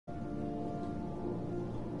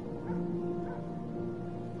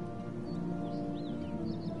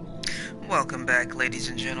Welcome back, ladies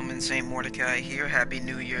and gentlemen. Saint Mordecai here. Happy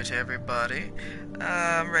New Year to everybody.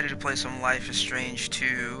 I'm ready to play some Life is Strange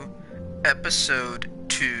 2. Episode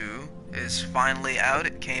 2 is finally out.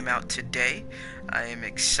 It came out today. I am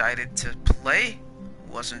excited to play.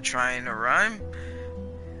 Wasn't trying to rhyme,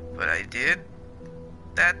 but I did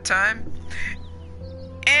that time.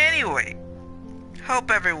 Anyway,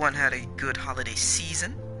 hope everyone had a good holiday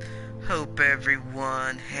season. Hope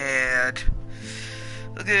everyone had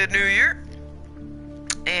a good New Year.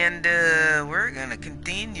 And we're gonna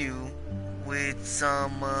continue with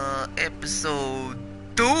some episode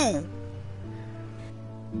 2,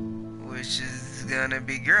 which is gonna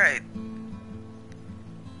be great.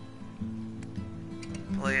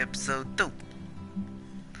 Play episode 2.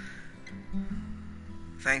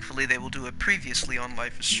 Thankfully they will do it previously on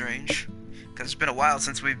Life is Strange, because it's been a while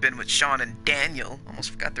since we've been with Sean and Daniel.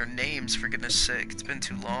 Almost forgot their names, for goodness sake. It's been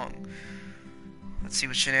too long. Let's see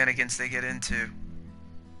what shenanigans they get into.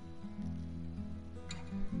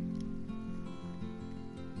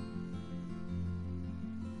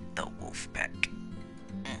 The wolf pack.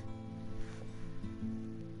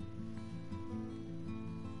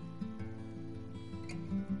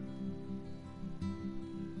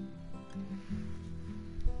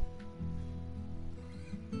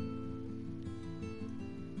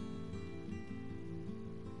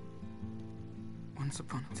 Once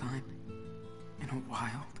upon a time, in a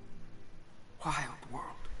wild world,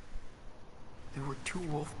 there were two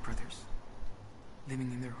wolf brothers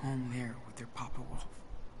living in their home lair with their papa wolf.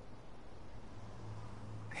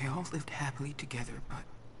 They all lived happily together,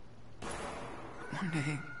 but one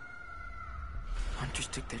day, hunters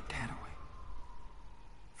took their dad away.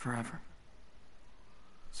 Forever.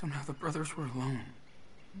 So now the brothers were alone,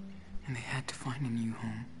 and they had to find a new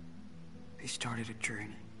home. They started a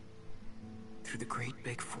journey through the great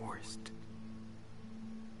big forest.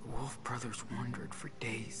 The wolf brothers wandered for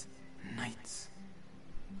days and nights,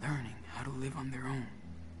 learning how to live on their own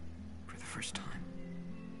for the first time.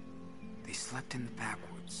 They slept in the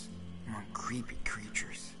backwoods among creepy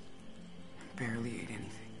creatures and barely ate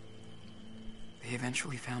anything. They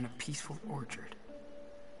eventually found a peaceful orchard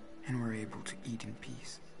and were able to eat in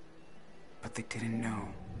peace. But they didn't know.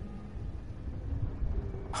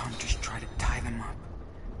 Hunters tried to tie them up,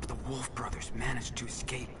 but the wolf brothers managed to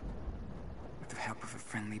escape with the help of a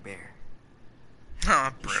friendly bear.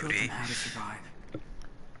 Aw, He showed them Brody. how to survive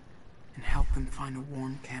and helped them find a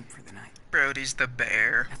warm camp for the night. Brody's the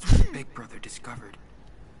bear. That's when the big brother discovered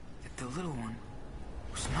that the little one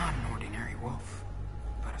was not an ordinary wolf,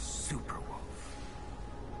 but a super wolf.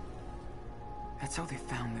 That's how they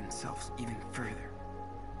found themselves even further,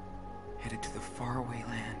 headed to the faraway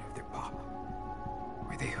land of their papa,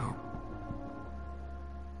 where they hope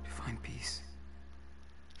to find peace.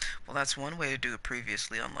 Well, that's one way to do it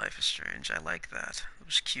previously on Life is Strange. I like that. It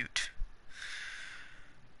was cute.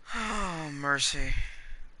 Oh, mercy.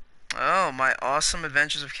 Oh, my awesome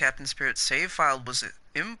Adventures of Captain Spirit save file was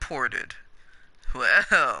imported.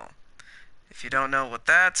 Well, if you don't know what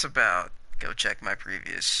that's about, go check my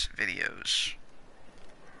previous videos.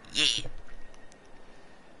 Yeah.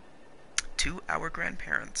 To our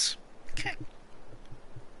grandparents. Okay.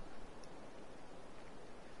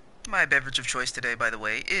 My beverage of choice today, by the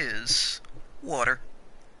way, is water.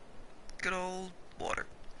 Good old water.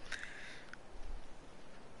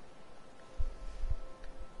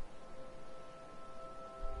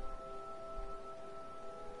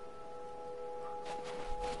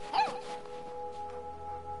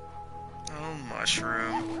 Oh,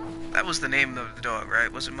 Mushroom. That was the name of the dog,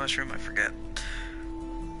 right? Was it Mushroom? I forget.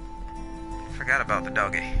 Forgot about the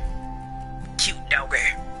doggy. Cute doggy.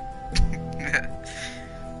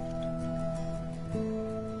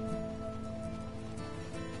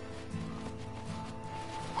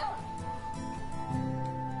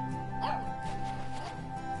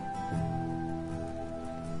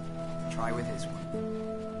 Try with this one.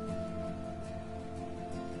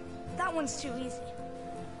 That one's too easy.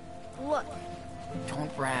 Look,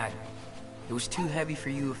 Don't brag. It was too heavy for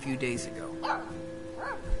you a few days ago.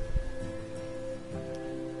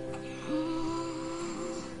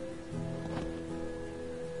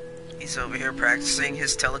 He's over here practicing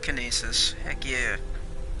his telekinesis. Heck yeah.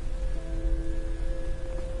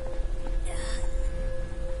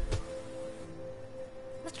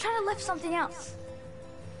 let's try to lift something else.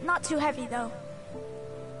 Not too heavy, though.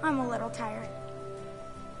 I'm a little tired.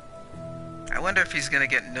 I wonder if he's gonna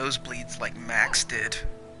get nosebleeds like Max did.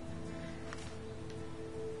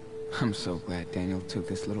 I'm so glad Daniel took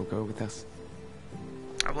this little go with us.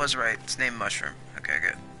 I was right. It's named Mushroom. Okay,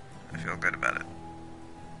 good. I feel good about it.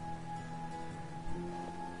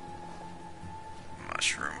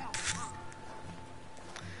 Mushroom.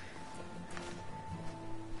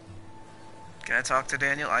 I talk to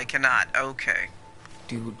Daniel? I cannot. Okay.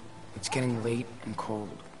 Dude, it's getting late and cold.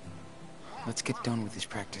 Let's get done with this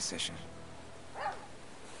practice session.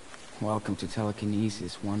 Welcome to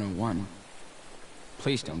Telekinesis 101.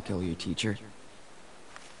 Please don't kill your teacher.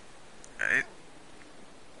 Right.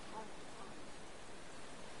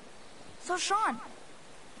 So, Sean,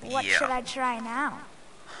 what Yeah. should I try now?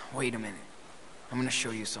 Wait a minute. I'm gonna show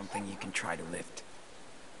you something you can try to lift.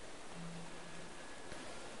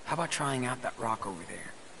 How about trying out that rock over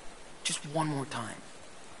there? Just one more time.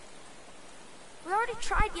 We already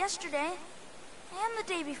tried yesterday, and the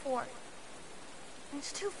day before.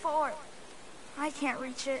 It's too far. I can't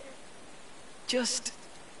reach it. Just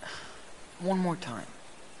one more time.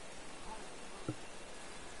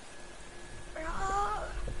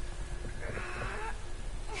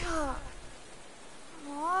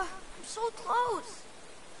 Aw, I'm so close.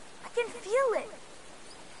 I can feel it.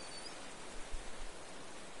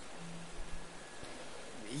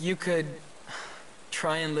 You could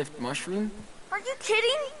try and lift Mushroom? Are you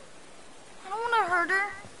kidding? I don't want to hurt her.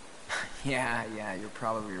 Yeah, you're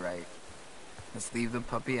probably right. Let's leave the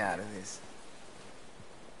puppy out of this.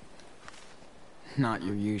 Not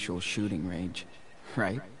your usual shooting range,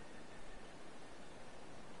 right?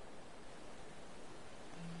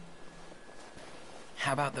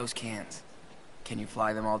 How about those cans? Can you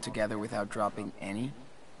fly them all together without dropping any?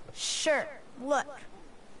 Sure, look.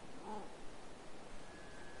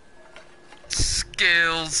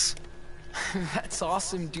 Skills. That's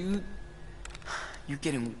awesome, dude. You're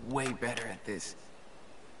getting way better at this.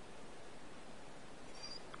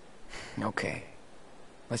 Okay.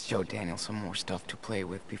 Let's show Daniel some more stuff to play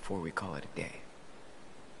with before we call it a day.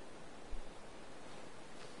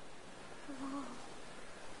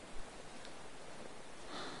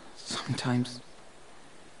 Sometimes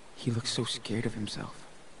he looks so scared of himself.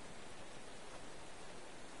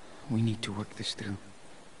 We need to work this through.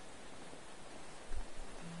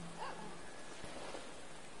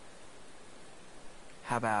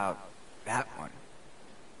 How about that one?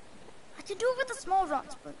 I can do it with the small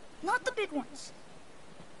rocks, but not the big ones.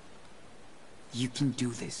 You can do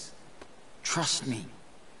this. Trust me.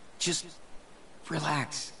 Just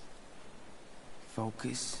relax.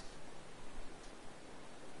 Focus.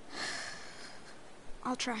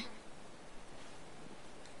 I'll try.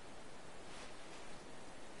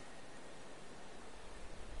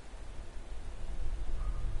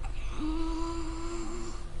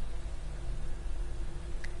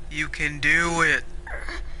 You can do it.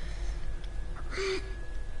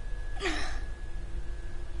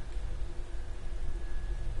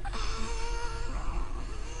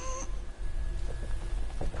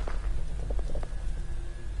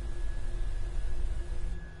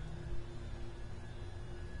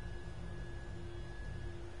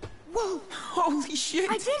 Whoa! Holy shit!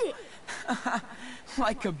 I did it!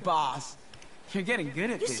 Like a boss. You're getting good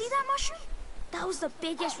at You this. see that mushroom? That was the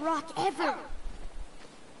biggest rock ever.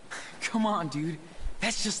 Come on, dude.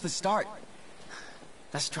 That's just the start.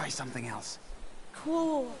 Let's try something else.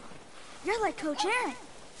 Cool. You're like Coach Aaron.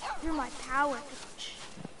 You're my power coach.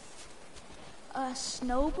 A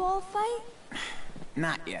snowball fight?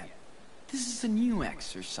 Not yet. This is a new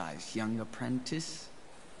exercise, young apprentice.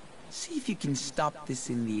 See if you can stop this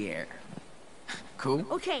in the air. Cool?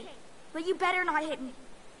 Okay, but you better not hit me.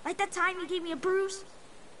 Like that time you gave me a bruise?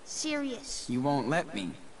 Serious. You won't let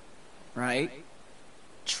me, right?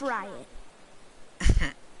 Try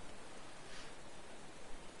it.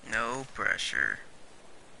 No pressure.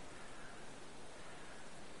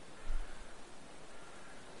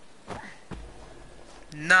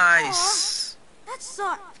 Nice. That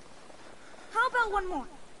sucked. How about one more?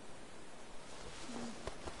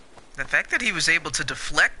 The fact that he was able to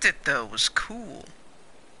deflect it, though, was cool.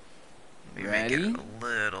 Maybe make it Ready? a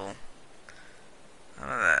little. How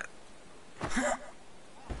about that?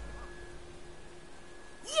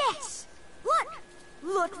 Yes! Look!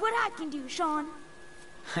 Look what I can do, Sean.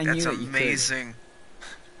 I That's knew that you could. amazing.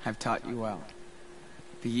 I've taught you well.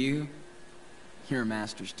 But you're a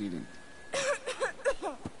master student.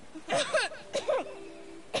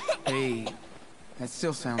 Hey, that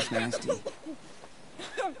still sounds nasty.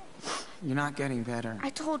 You're not getting better. I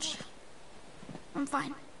told you. I'm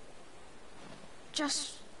fine.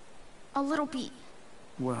 Just a little beat.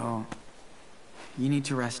 Well, you need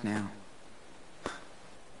to rest now.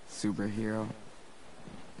 Superhero.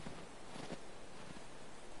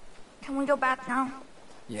 Can we go back now?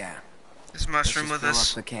 Yeah. This mushroom Let's with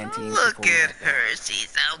just fill us. up the canteen Look before we at head back. her. She's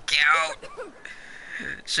so cute.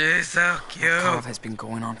 She's so The cute. call has been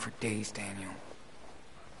going on for days, Daniel.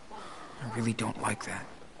 I really don't like that.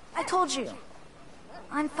 I told you.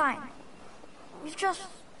 I'm fine. We've just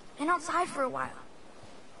and outside for a while.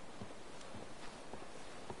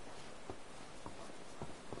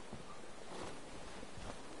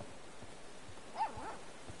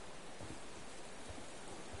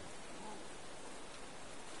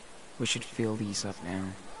 We should fill these up now.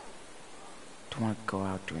 Don't want to go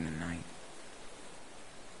out during the night.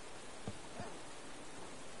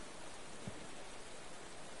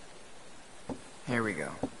 Here we go.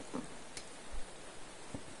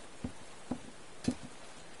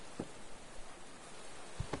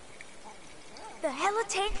 The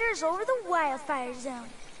helitanker's over the wildfire zone.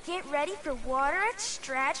 Get ready for water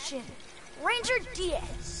extraction. Ranger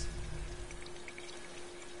Diaz.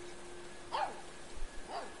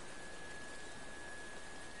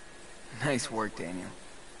 Nice work, Daniel.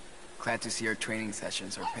 Glad to see our training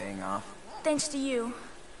sessions are paying off. Thanks to you.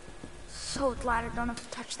 So glad I don't have to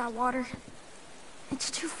touch that water.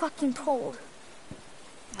 It's too fucking cold.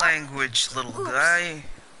 Language, little Oops. guy.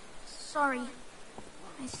 Sorry.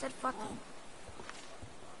 I said fucking.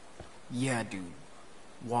 Yeah, dude.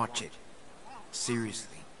 Watch it.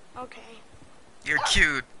 Seriously. Okay. You're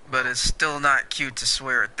cute, but it's still not cute to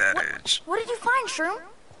swear at that age. What did you find, Shroom?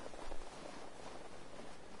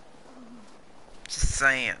 Just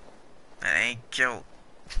saying. That ain't cute.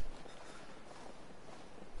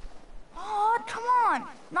 Oh, come on.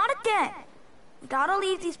 Not again. We gotta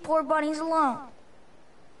leave these poor bunnies alone.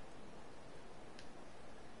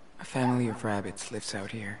 A family of rabbits lives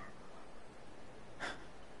out here.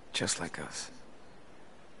 Just like us.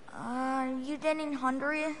 You getting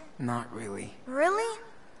hungry? Not really. Really?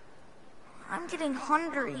 I'm getting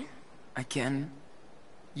hungry. Again?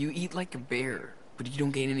 You eat like a bear, but you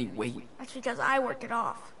don't gain any weight. That's because I work it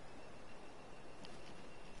off.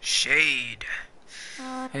 Shade.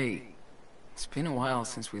 Hey, it's been a while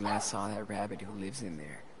since we last saw that rabbit who lives in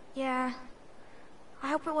there. Yeah. I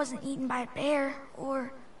hope it wasn't eaten by a bear,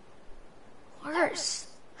 or... worse.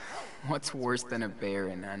 What's worse than a bear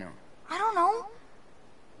in Anno? I don't know.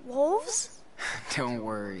 Wolves? Don't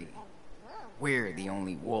worry. We're the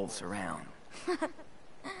only wolves around.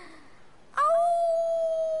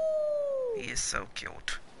 Oh! He is so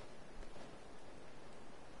cute.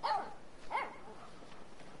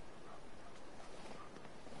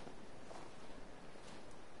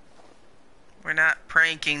 We're not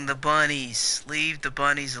pranking the bunnies. Leave the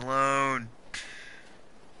bunnies alone.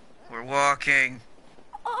 We're walking.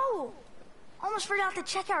 Oh! Almost forgot to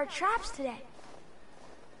check our traps today.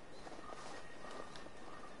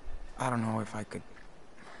 I don't know if I could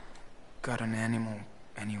gut an animal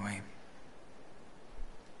anyway.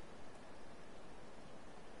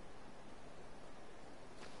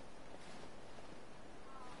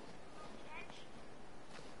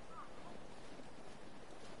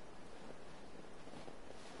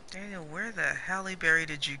 Daniel, where the Halle Berry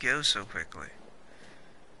did you go so quickly?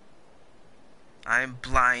 I'm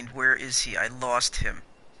blind. Where is he? I lost him.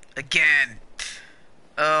 Again.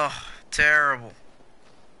 Oh, terrible.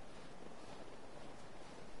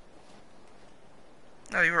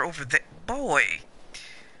 No, you were over there. Boy.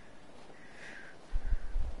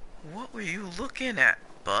 What were you looking at,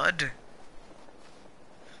 bud?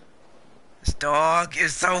 This dog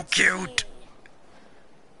is so cute.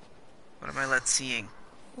 What am I let seeing?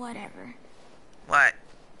 Whatever. What?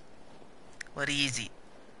 What easy?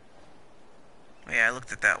 Oh, yeah, I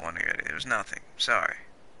looked at that one already. There was nothing. Sorry.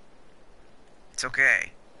 It's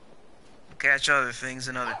okay. We'll catch other things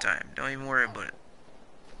another time. Don't even worry about it.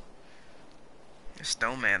 The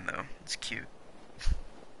snowman, though. It's cute.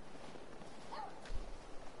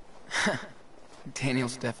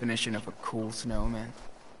 Daniel's definition of a cool snowman.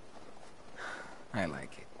 I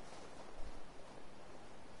like it.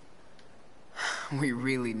 We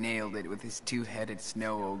really nailed it with his two-headed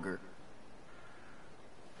snow ogre.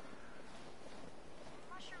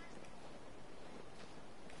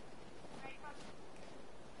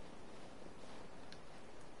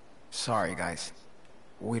 Sorry, guys.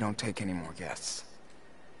 We don't take any more guests.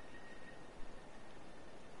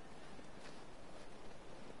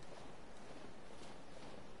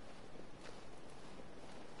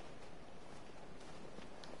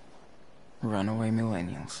 Runaway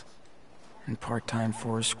millennials and part-time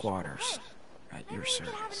forest squatters at your Maybe we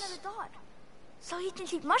can have service. another dog. So he can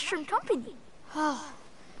keep Mushroom company. Oh,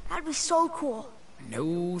 that'd be so cool.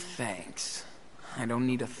 No thanks. I don't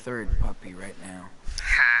need a third puppy right now.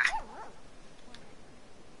 Ha!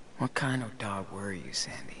 What kind of dog were you,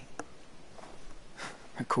 Sandy?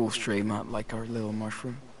 A cool stray mutt like our little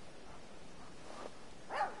Mushroom?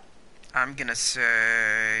 I'm gonna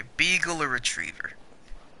say beagle or retriever.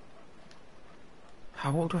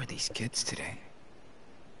 How old are these kids today?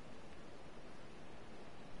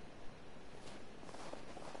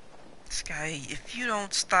 Sky, if you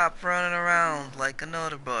don't stop running around like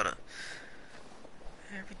another butter,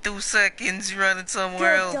 every 2 seconds you're running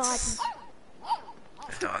somewhere Good else. doggy.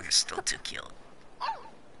 The dog is still too cute.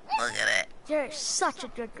 Look at it. You're such a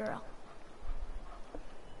good girl.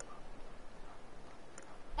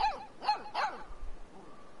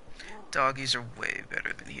 Doggies are way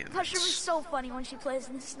better than humans. Pusher was so funny when she plays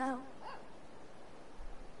in the snow.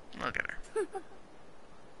 Look at her.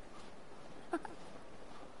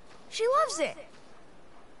 She loves it.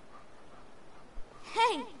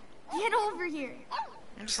 Hey, get over here.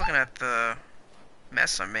 I'm just looking at the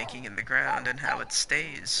mess I'm making in the ground and how it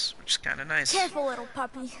stays, which is kind of nice. Careful, little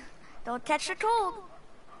puppy. Don't catch the cold.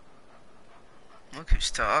 Look who's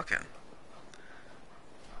talking.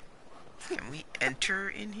 Can we enter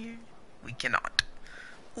in here? We cannot.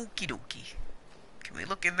 Okie dokie. Can we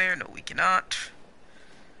look in there? No, we cannot.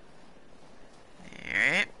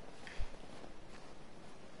 Alright.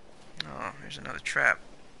 Oh, there's another trap.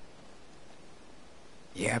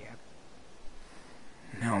 Yep.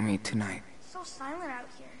 No meat tonight. So silent out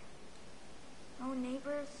here. No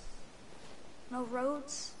neighbors. No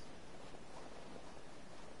roads.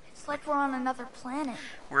 It's like we're on another planet.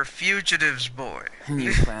 We're fugitives, boy. A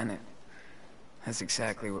new planet. That's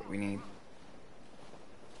exactly what we need.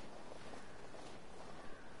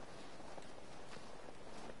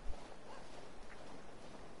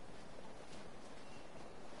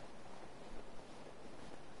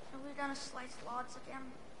 Are we gonna slice logs again?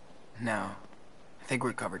 No. I think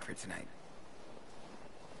we're covered for tonight.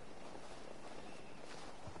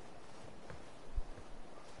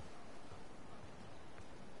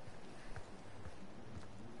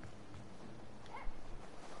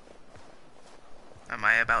 Am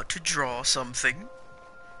I about to draw something?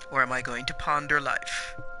 Or am I going to ponder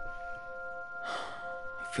life?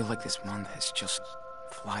 I feel like this month has just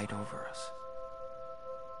flied over us.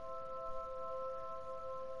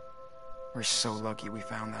 We're so lucky we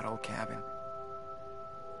found that old cabin.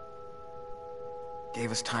 Gave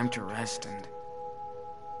us time to rest and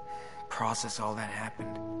process all that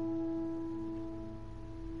happened.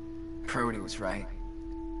 Brody was right.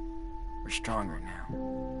 We're stronger now.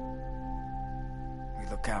 We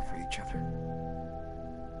look out for each other.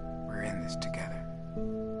 We're in this together.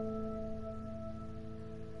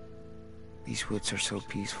 These woods are so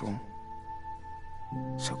peaceful,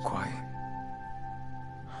 so quiet.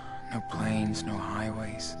 No planes, no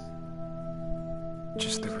highways.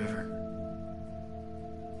 Just the river.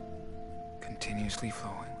 Continuously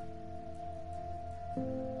flowing.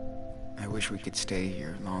 I wish we could stay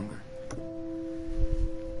here longer.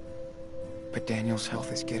 But Daniel's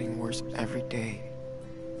health is getting worse every day.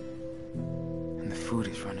 And the food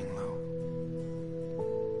is running low.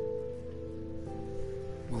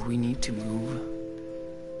 Will we need to move?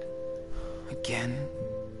 Again?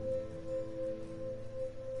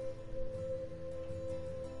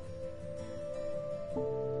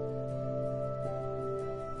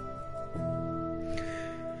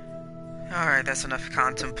 Alright, that's enough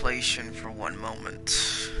contemplation for one moment.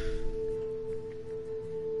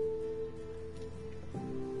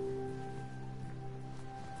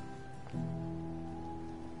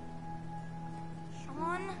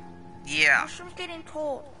 Sean? Yeah, Mushroom's getting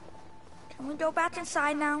cold. Can we go back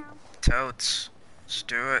inside now? totes. Let's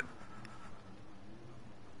do it.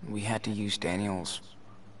 We had to use Daniel's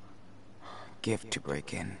gift to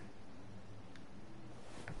break in.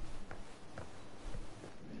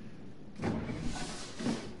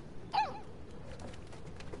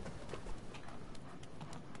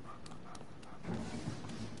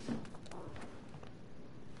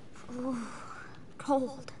 Ooh,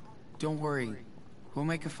 cold. Don't worry. We'll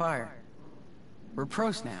make a fire. We're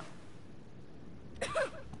pros now.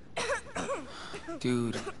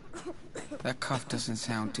 Dude, that cough doesn't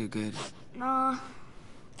sound too good. Nah,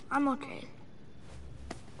 I'm okay.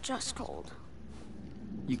 Just cold.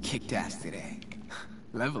 You kicked ass today.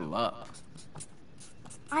 Level up.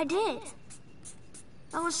 I did.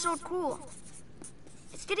 That was so cool.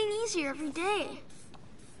 It's getting easier every day.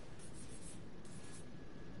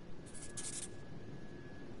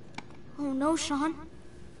 Oh no, Sean.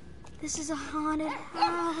 This is a haunted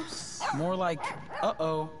house. More like,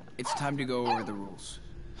 uh-oh, it's time to go over the rules.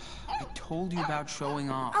 I told you about showing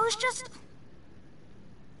off. I was just...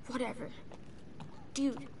 Whatever.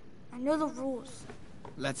 Dude, I know the rules.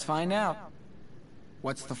 Let's find out.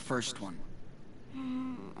 What's the first one?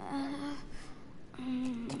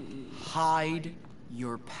 Hide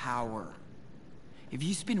your power. If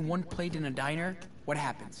you spin one plate in a diner, what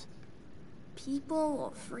happens? People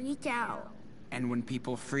will freak out. And when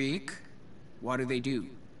people freak, what do?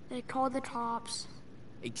 They call the cops.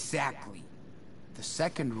 Exactly. The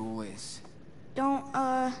second rule is... Don't,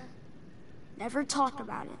 never talk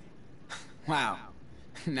about it. Wow.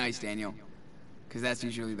 Nice, Daniel. Because that's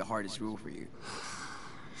usually the hardest rule for you.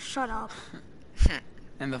 Shut up.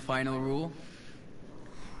 And the final rule?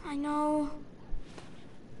 I know.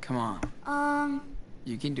 Come on.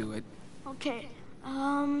 You can do it. Okay.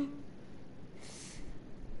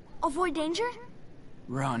 Avoid danger?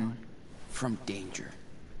 Run from danger.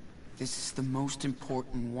 This is the most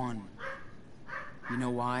important one. You know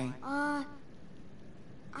why?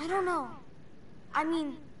 I don't know. I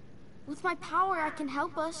mean, with my power, I can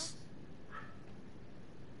help us.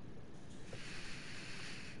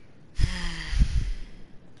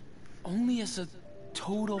 Only as a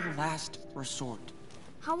total last resort.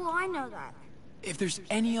 How will I know that? If there's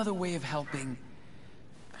any other way of helping,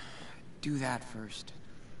 do that first.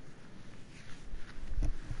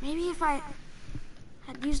 Maybe if I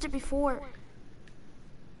had used it before,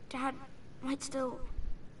 Dad might still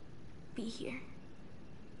be here.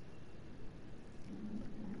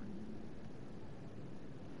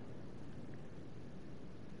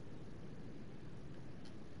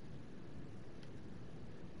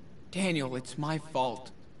 Daniel, it's my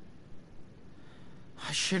fault.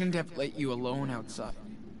 I shouldn't have let you alone outside.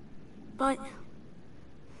 But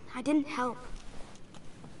I didn't help.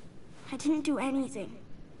 I didn't do anything.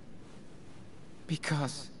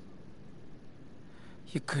 Because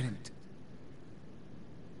you couldn't.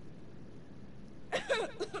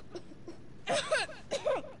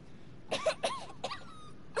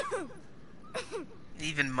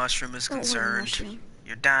 Even Mushroom is Don't worry, concerned. Mushroom.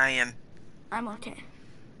 You're dying. I'm okay.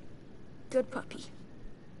 Good puppy.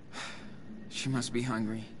 She must be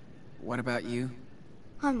hungry. What about you?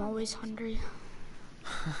 I'm always hungry.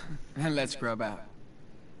 Then let's grub out.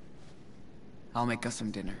 I'll make us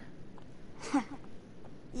some dinner.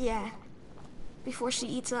 Yeah. Before she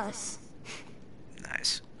eats us.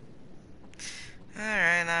 Nice.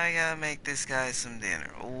 Alright, now I gotta make this guy some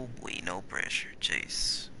dinner. Oh boy, no pressure.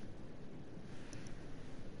 Jeez.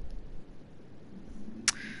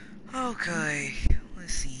 Okay,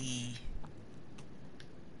 let's see.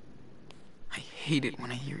 I hate it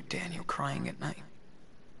when I hear Daniel crying at night.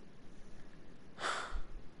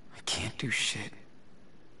 I can't do shit.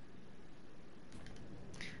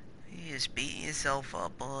 He is beating himself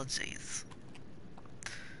up, budsies.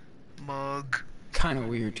 Mug. Kinda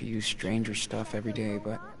weird to use stranger stuff every day,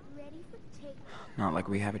 but not like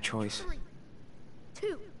we have a choice. 3,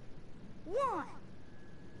 2, 1.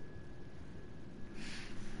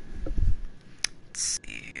 Let's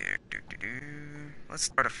see here. Let's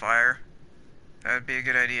start a fire. That'd be a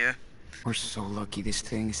good idea. We're so lucky this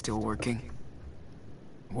thing is still working.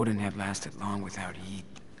 Wouldn't have lasted long without heat.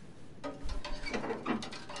 Oh,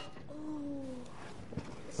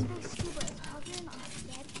 Space Scuba is hugging on a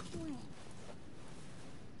dead plant.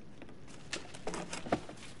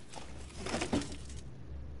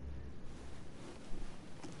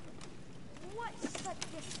 What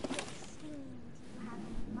sadistic schemes you have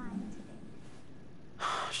in mind today?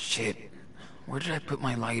 Shit. Where did I put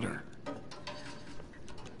my lighter?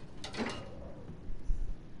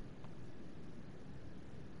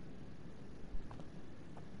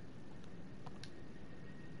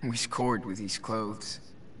 We scored with these clothes.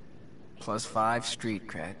 +5 street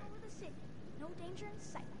cred. Over the city. No danger in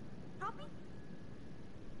sight. Copy?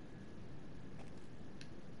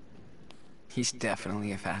 He's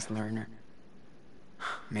definitely a fast learner.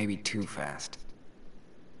 Maybe too fast.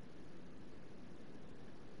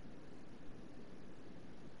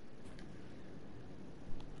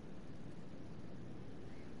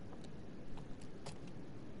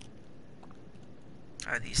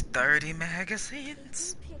 Are these 30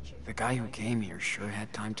 magazines? Picture. The guy who came here sure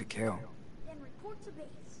had time to kill. Then report to base.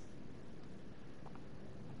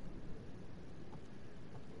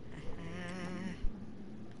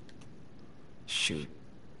 Shoot.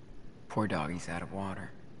 Poor doggy's out of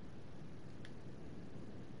water.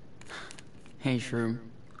 Hey, Shroom.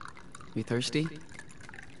 You thirsty?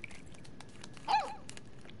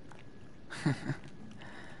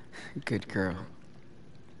 Good girl.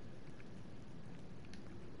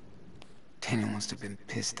 Daniel must have been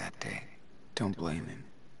pissed that day. Don't blame him.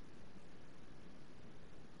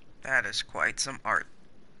 That is quite some art.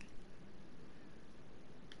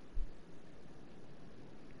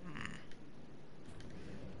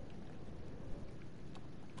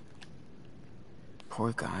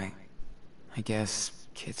 Poor guy. I guess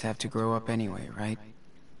kids have to grow up anyway, right?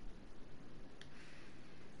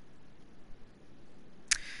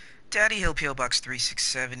 Daddy Hill, P.O. Box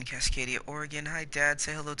 367, Cascadia, Oregon. Hi, Dad.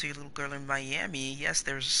 Say hello to your little girl in Miami. Yes,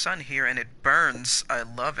 there's a sun here, and it burns. I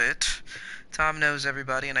love it. Tom knows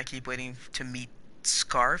everybody, and I keep waiting to meet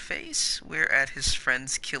Scarface. We're at his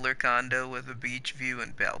friend's killer condo with a beach view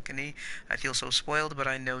and balcony. I feel so spoiled, but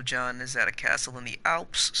I know John is at a castle in the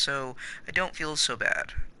Alps, so I don't feel so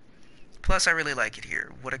bad. Plus, I really like it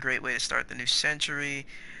here. What a great way to start the new century.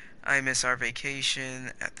 I miss our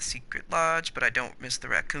vacation at the Secret Lodge, but I don't miss the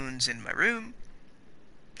raccoons in my room.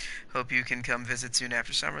 Hope you can come visit soon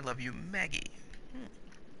after summer. Love you, Maggie.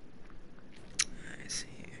 I see.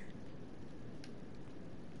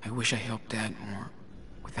 I wish I helped Dad more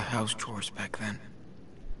with the house chores back then.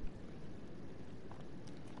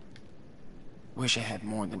 Wish I had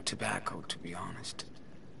more than tobacco, to be honest.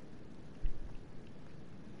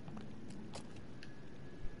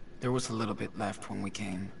 There was a little bit left when we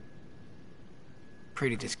came.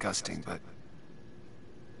 Pretty disgusting, but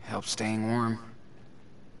helped staying warm.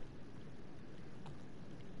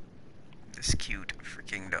 This cute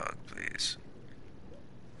freaking dog, please.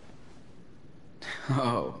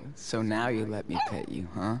 Oh, so now you let me pet you,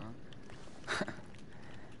 huh?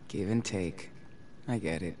 Give and take. I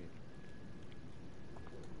get it.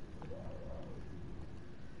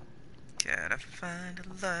 Gotta find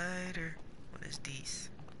a lighter. What is this?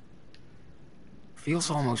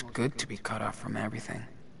 Feels almost good to be cut off from everything.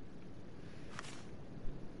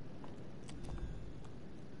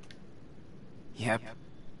 Yep.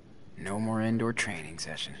 No more indoor training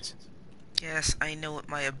sessions. Yes, I know what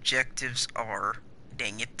my objectives are.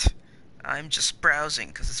 Dang it. I'm just browsing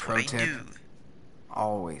because it's Pro what I tip. do.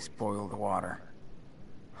 Always boil the water.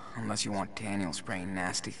 Unless you want Daniel spraying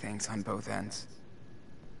nasty things on both ends.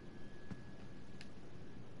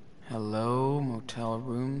 Hello, motel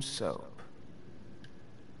room soap.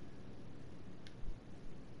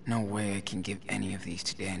 No way I can give any of these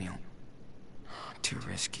to Daniel. Too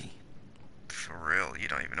risky. For real, you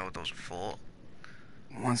don't even know what those are for.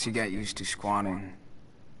 Once you get used to squatting,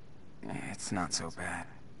 it's not so bad.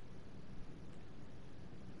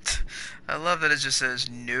 I love that it just says,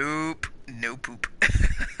 nope, no poop.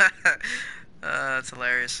 That's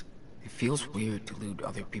hilarious. It feels weird to loot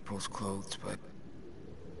other people's clothes, but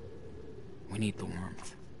we need the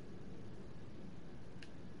warmth.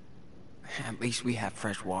 At least we have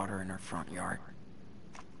fresh water in our front yard.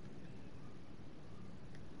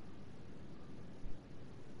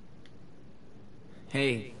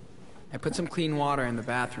 Hey, I put some clean water in the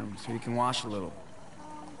bathroom so you can wash a little.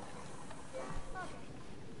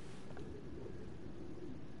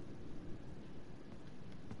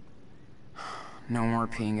 No more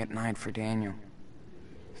peeing at night for Daniel.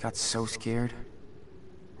 He got so scared.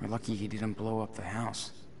 We're lucky he didn't blow up the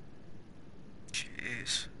house.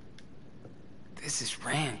 Jeez. This is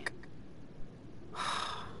rank.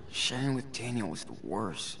 Sharing with Daniel was the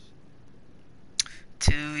worst.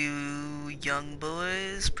 Two young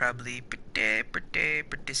boys, probably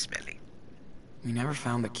pretty smelly. We never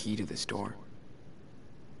found the key to this door.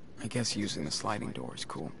 I guess using the sliding door is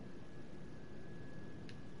cool.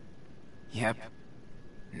 Yep.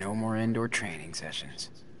 No more indoor training sessions.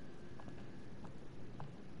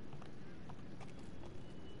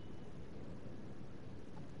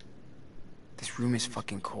 This room is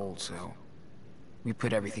fucking cold, so we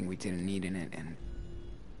put everything we didn't need in it and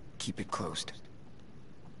keep it closed.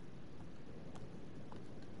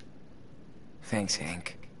 Thanks,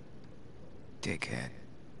 Hank. Dickhead.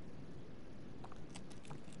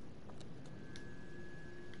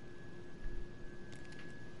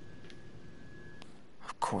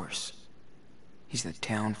 Of course. He's the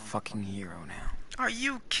town fucking hero now. Are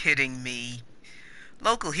you kidding me?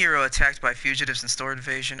 Local hero attacked by fugitives in store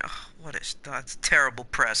invasion. Oh, that's terrible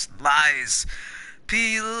press. Lies.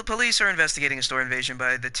 Police are investigating a store invasion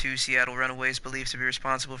by the two Seattle runaways believed to be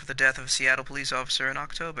responsible for the death of a Seattle police officer in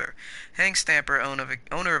October. Hank Stamper,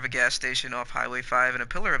 owner of a gas station off Highway 5 and a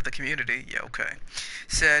pillar of the community,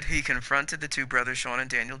 said he confronted the two brothers Sean and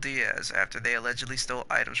Daniel Diaz after they allegedly stole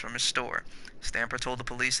items from his store. Stamper told the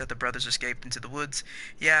police that the brothers escaped into the woods.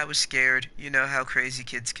 Yeah, I was scared. You know how crazy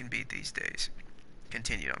kids can be these days.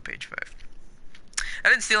 Continued on page 5. I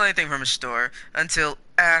didn't steal anything from his store until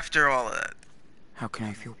after all of that. How can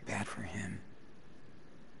I feel bad for him?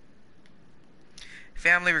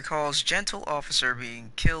 Family recalls gentle officer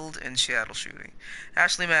being killed in Seattle shooting.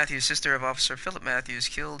 Ashley Matthews, sister of Officer Philip Matthews,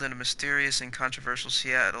 killed in a mysterious and controversial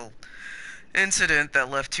Seattle incident that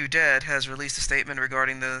left two dead, has released a statement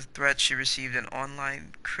regarding the threats she received and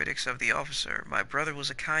online critics of the officer. My brother was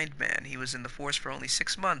a kind man. He was in the force for only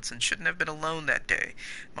 6 months and shouldn't have been alone that day.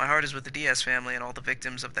 My heart is with the Diaz family and all the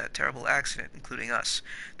victims of that terrible accident, including us.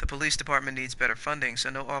 The police department needs better funding, so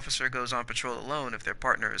no officer goes on patrol alone if their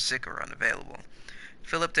partner is sick or unavailable.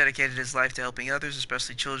 Philip dedicated his life to helping others,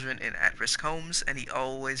 especially children in at-risk homes, and he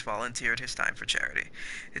always volunteered his time for charity.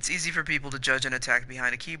 It's easy for people to judge an attack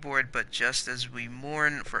behind a keyboard, but just as we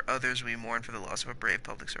mourn for others, we mourn for the loss of a brave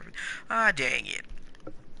public servant. Ah, dang it.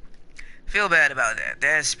 Feel bad about that.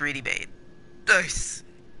 That's pretty bad. Nice.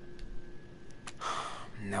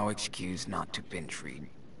 No excuse not to binge read.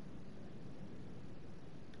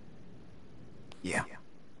 Yeah.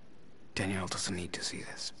 Daniel doesn't need to see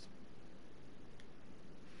this.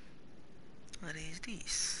 What is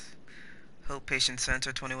this? Hope Patient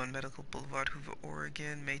Center, 21 Medical Boulevard, Hoover,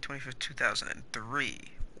 Oregon, May 25th, 2003.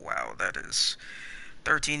 Wow, that is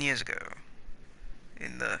 13 years ago.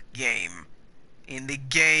 In the game. In the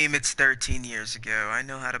game, it's 13 years ago. I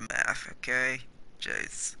know how to math, okay?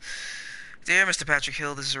 Jeez. Dear Mr. Patrick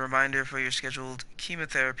Hill, this is a reminder for your scheduled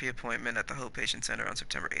chemotherapy appointment at the Hope Patient Center on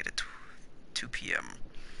September 8th at 2 p.m.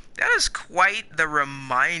 That is quite the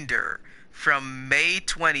reminder. From May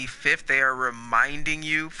 25th, they are reminding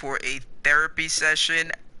you for a therapy session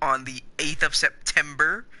on the 8th of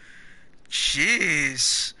September.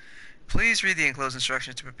 Jeez. Please read the enclosed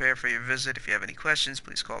instructions to prepare for your visit. If you have any questions,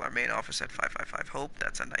 please call our main office at 555-HOPE.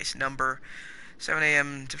 That's a nice number. 7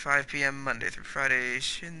 a.m. to 5 p.m. Monday through Friday.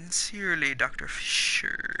 Sincerely, Dr.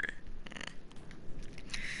 Fisher.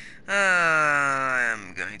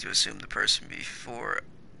 I'm going to assume the person before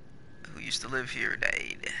who used to live here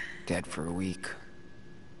died. Dead for a week.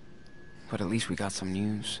 But at least we got some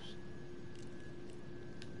news.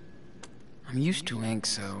 I'm used to ink,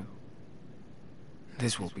 so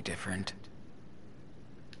this will be different.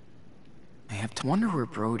 I have to wonder where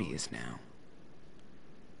Brody is now.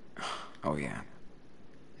 Oh yeah.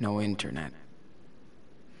 No internet.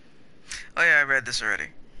 Oh yeah, I read this already.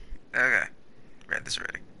 Okay. Read this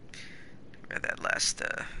already. Read that last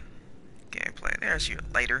gameplay. There's your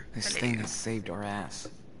lighter. This thing has saved our ass.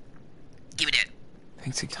 Give it that.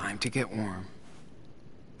 Thanks, time to get warm.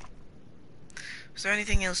 Is there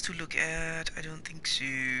anything else to look at? I don't think so.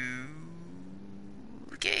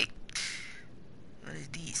 Okay. What is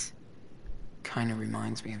these? Kinda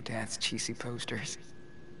reminds me of Dad's cheesy posters.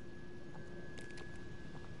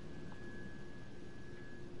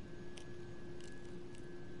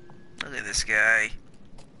 Look at this guy.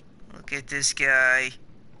 Look at this guy.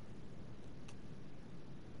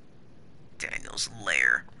 Daniel's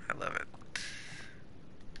lair. I love it.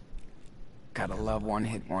 Gotta love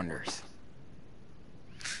one-hit wonders.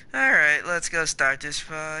 Alright, let's go start this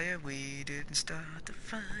fire. We didn't start the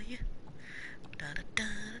fire. Da, da, da,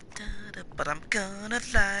 da, da, but I'm gonna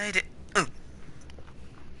light it. Ooh.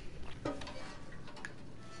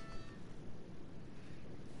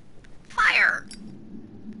 Fire!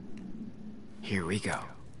 Here we go.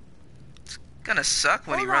 It's gonna suck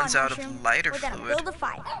when he Hold on, runs out Mushroom. of lighter We're gonna fluid. build a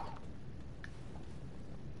fire.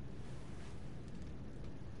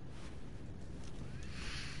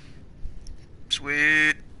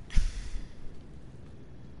 Sweet.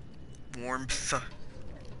 Warmth.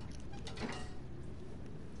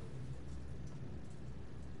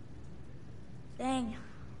 Dang,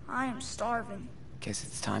 I am starving. Guess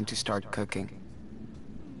it's time to start cooking.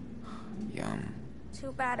 Yum.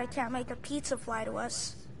 Too bad I can't make a pizza fly to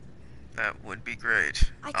us. That would be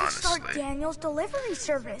great, I could honestly. start Daniel's delivery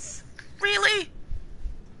service. Really?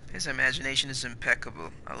 His imagination is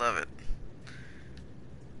impeccable. I love it.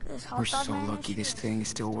 This We're hot dog so man lucky this is thing is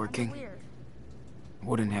still kinda working. weird.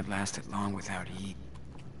 Wouldn't have lasted long without heat.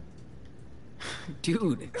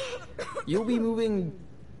 Dude, you'll be moving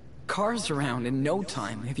cars around in no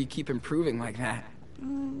time if you keep improving like that.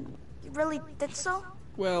 You really think so?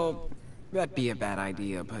 Well, that'd be a bad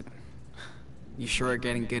idea, but you sure are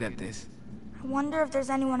getting good at this. I wonder if there's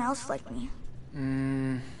anyone else like me.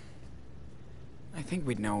 I think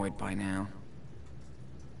we'd know it by now.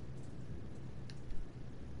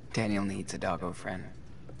 Daniel needs a doggo friend.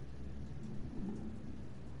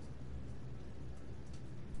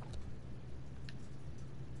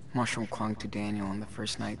 Mushroom clung to Daniel on the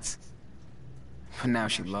first nights, but now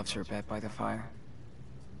she loves her bed by the fire.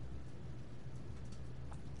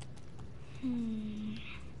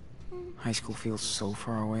 High school feels so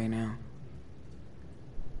far away now.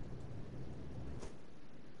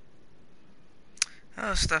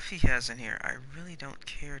 Oh, stuff he has in here. I really don't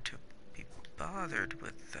care to be bothered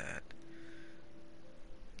with that.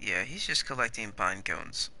 Yeah, he's just collecting pine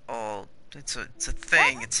cones. It's a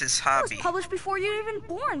thing. What? It's his It hobby. was published before you were even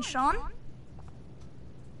born, Sean.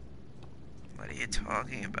 What are you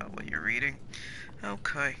talking about? What you're reading?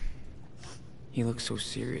 Okay. He looks so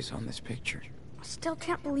serious on this picture. I still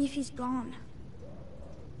can't believe he's gone.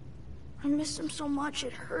 I miss him so much,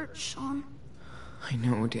 it hurts, Sean. I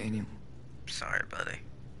know, Daniel. Sorry, buddy.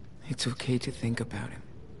 It's okay to think about him.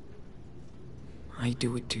 I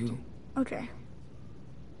do it too. Okay.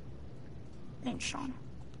 Thanks, Sean.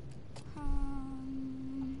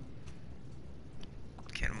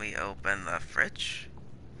 Can we open the fridge?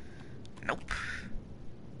 Nope.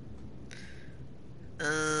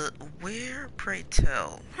 Where, pray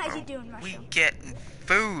tell, How you doing, we Mushroom? getting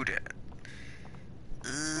food at?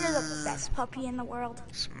 You're the best puppy in the world.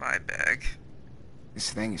 It's my bag.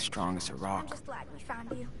 This thing is strong as a I'm rock. just glad we found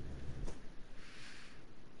you.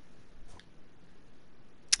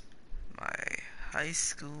 My high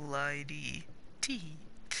school ID. T.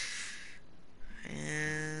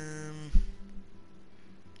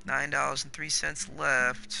 $9.03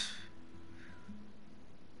 left.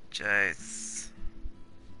 Jace.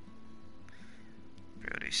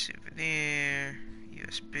 Brody souvenir.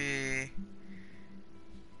 USB.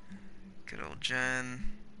 Good old Jen.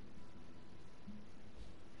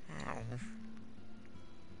 Oh.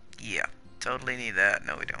 Yeah, totally need that.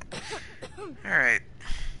 No, we don't. Alright.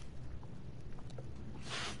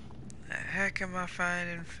 The heck am I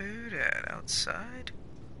finding food at outside?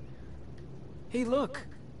 Hey, look!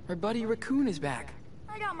 Our buddy Raccoon is back.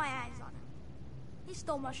 I got my eyes on him. He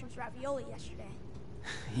stole Mushroom's ravioli yesterday.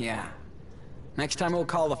 Yeah. Next time we'll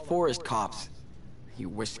call the forest cops. You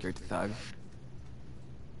whiskered thug.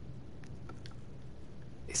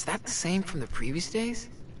 Is that the same from the previous days?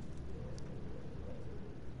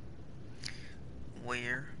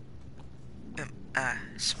 Where am I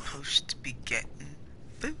supposed to be getting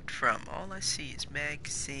food from? All I see is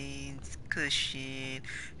magazines, cushion,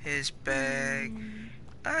 his bag.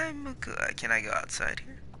 I'm good. Can I go outside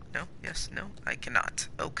here? No? Yes? No? I cannot.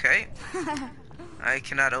 Okay. I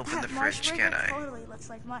cannot open the fridge, can I? Totally looks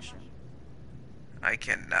like Mushroom. I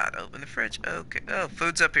cannot open the fridge. Okay. Oh,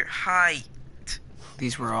 food's up here. Hi.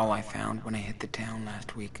 These were all I found when I hit the town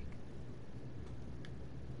last week.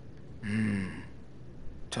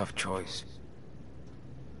 Tough choice.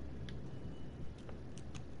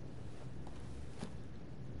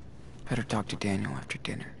 Better talk to Daniel after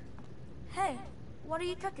dinner. Hey, what are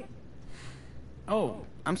you cooking? Oh,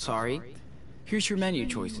 I'm sorry. Here's your menu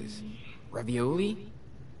choices. Ravioli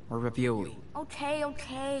or ravioli? Okay,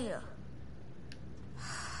 okay.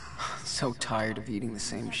 So tired of eating the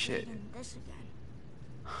same Never shit. eating this again.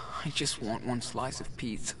 I just want one slice of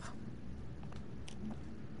pizza.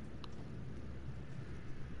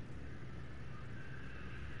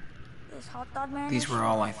 This hot dog man. These were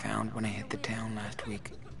all I found when I hit the town last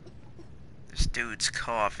week. This dude's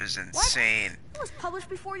cough is insane. It was published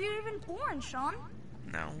before you were even born, Sean.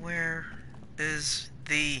 Now where is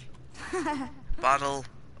the bottle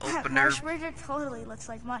opener Marshmallow totally looks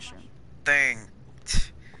like Mushroom. thing?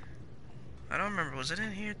 I don't remember. Was it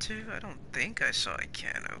in here too? I don't think I saw a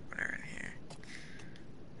can opener in here.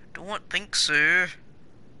 Don't think so.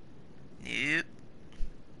 Nope.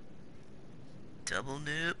 Double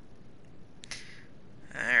nope.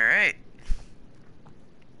 Alright.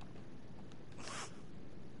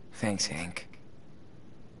 Thanks, Hank.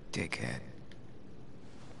 Dickhead.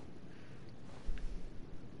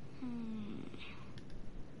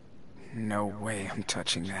 No way I'm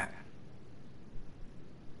touching that.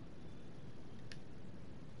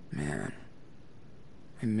 Man,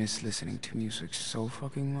 I miss listening to music so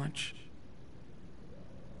fucking much.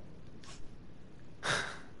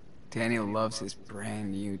 Daniel loves his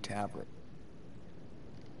brand new tablet.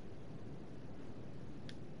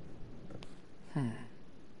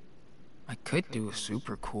 I could do a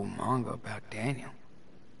super cool manga about Daniel.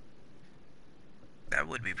 That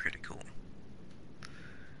would be pretty cool.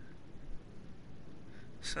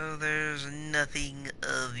 So there's nothing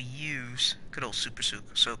of use. Good old Super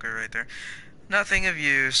Soaker right there. Nothing of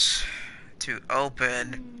use to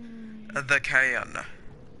open the can.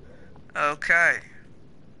 Okay.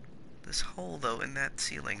 This hole, though, in that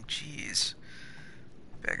ceiling. Jeez.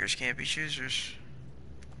 Beggars can't be choosers.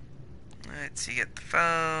 Alright, so you get the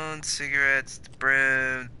phone, cigarettes, the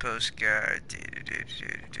broom, postcard,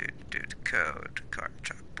 the code, card,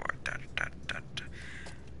 chalkboard,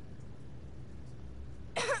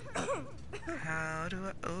 How do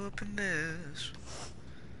I open this?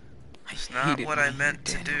 It's not what I meant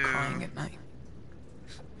to do. Crying at night.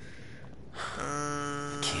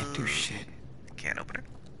 Can't do shit. Can opener.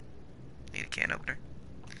 Need a can opener.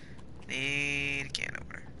 Need a can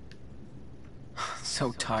opener.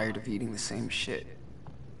 So tired of eating the same shit.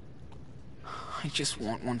 I just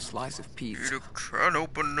want one slice of Need pizza. a can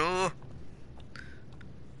opener.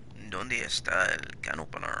 ¿Dónde está el can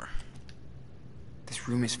opener? This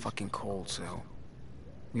room is fucking cold, so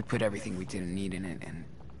we put everything we didn't need in it and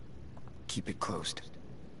keep it closed.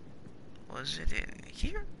 Was it in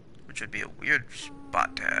here? which would be a weird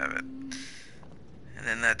spot to have it. And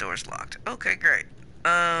then that door's locked. Okay, great.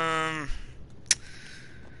 I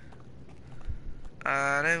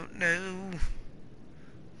don't know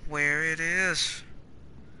where it is.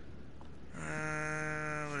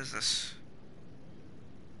 What is this?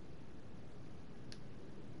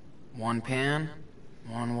 One pan,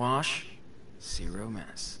 one wash, zero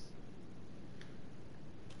mess.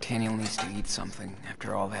 Daniel needs to eat something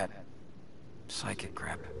after all that psychic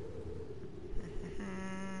crap.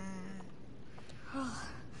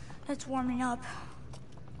 It's warming up.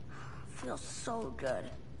 Feels so good.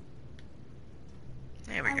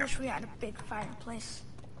 There we I go. wish we had a big fireplace.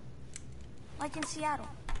 Like in Seattle.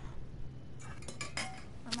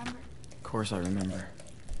 Remember? Of course I remember.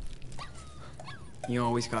 You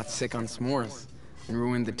always got sick on s'mores and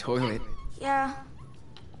ruined the toilet. Yeah.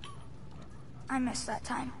 I miss that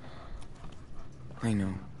time. I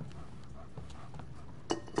know.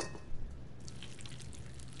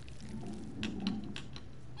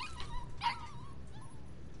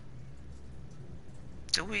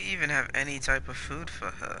 Do we even have any type of food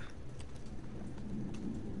for her?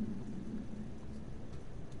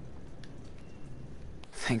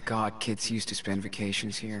 Thank God kids used to spend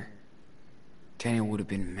vacations here. Daniel would have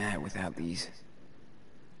been mad without these.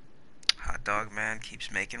 Hot Dog Man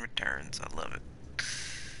keeps making returns. I love it.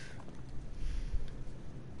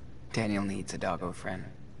 Daniel needs a doggo friend.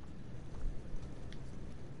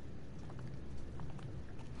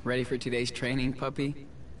 Ready for today's training, puppy?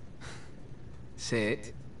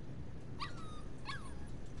 Sit.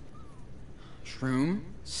 Shroom,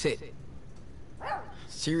 sit.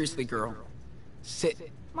 Seriously, girl.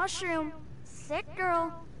 Sit. Mushroom. Sick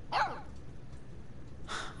girl.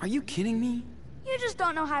 Are you kidding me? You just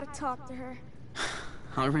don't know how to talk to her.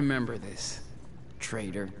 I'll remember this,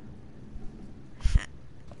 traitor.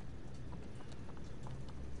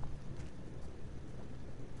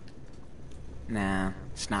 Nah,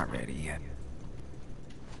 it's not ready yet.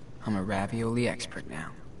 I'm a ravioli expert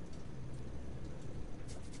now.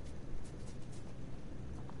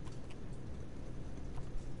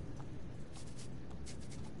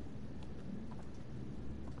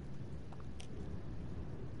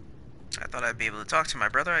 I thought I'd be able to talk to my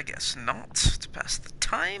brother. I guess not. To pass the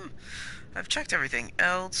time. I've checked everything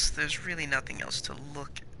else. There's really nothing else to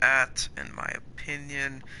look at, in my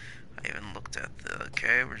opinion. I even looked at the...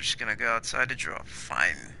 Okay, we're just gonna go outside to draw.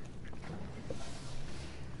 Fine.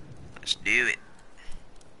 Let's do it.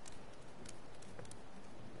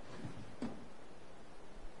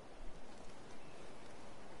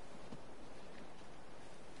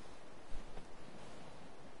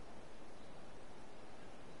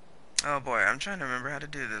 Oh boy, I'm trying to remember how to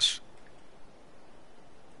do this.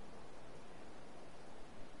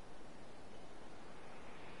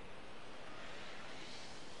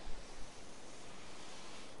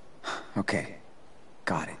 Okay,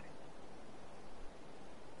 got it.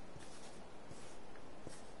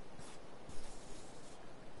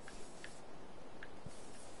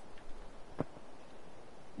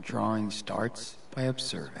 Drawing starts by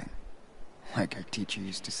observing, like our teacher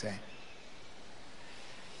used to say.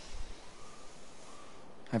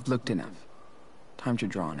 I've looked enough. Time to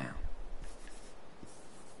draw now.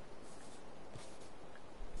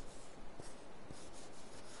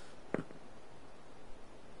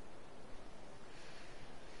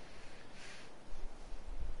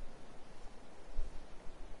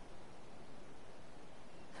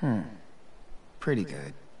 Pretty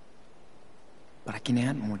good. But I can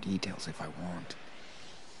add more details if I want.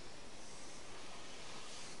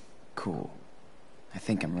 Cool. I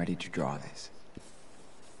think I'm ready to draw this.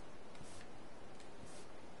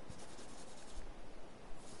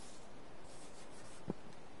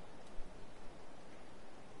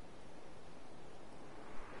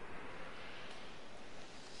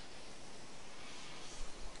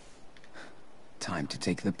 Time to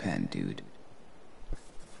take the pen, dude.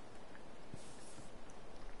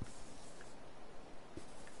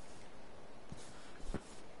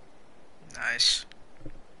 Nice.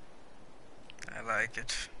 I like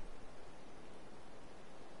it.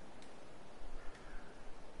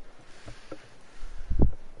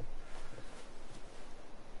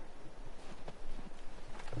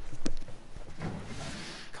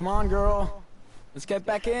 Come on, girl. Let's get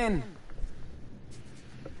back in.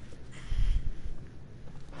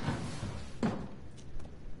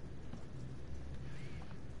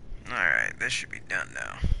 Alright, this should be done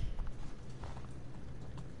now.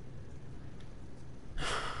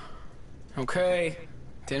 Okay,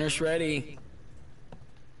 dinner's ready.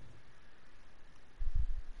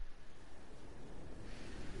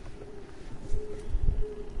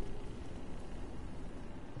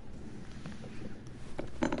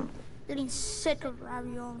 getting sick of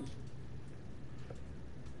ravioli.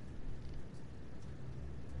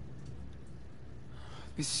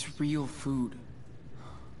 This is real food.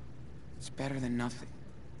 It's better than nothing.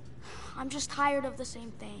 I'm just tired of the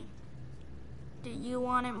same thing. Do you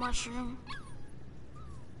want it, Mushroom?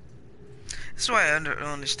 That's why I don't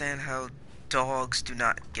understand how dogs do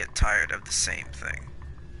not get tired of the same thing.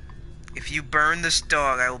 If you burn this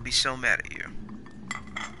dog, I will be so mad at you.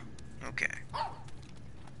 Okay.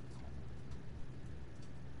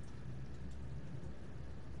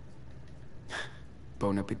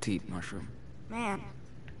 Bon appetit, Mushroom. Man,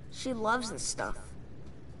 she loves this stuff.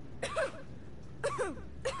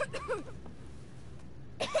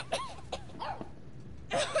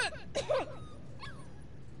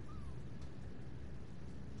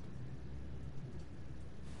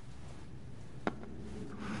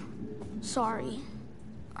 Sorry.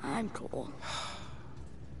 I'm cool.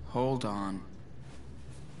 Hold on.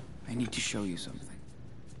 I need to show you something.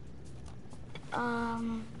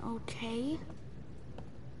 Okay.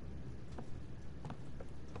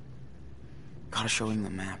 Gotta show him the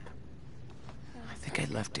map. I think I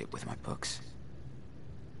left it with my books.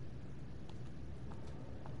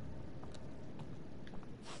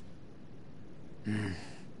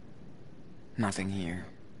 Nothing here.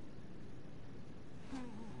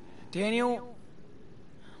 Daniel,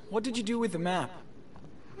 what did you do with the map?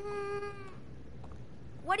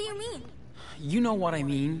 What do you mean? You know what I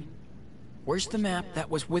mean. Where's the map that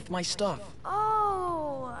was with my stuff?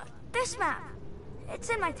 Oh, this map. It's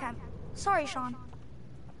in my tent. Sorry, Sean.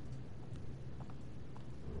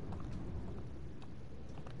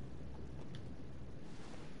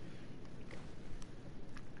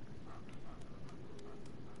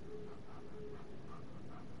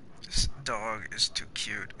 This dog is too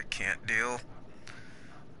cute. I can't deal with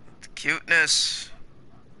the cuteness.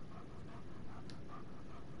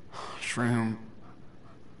 Shroom,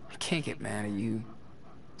 I can't get mad at you.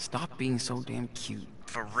 Stop being so damn cute.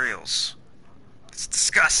 For reals. It's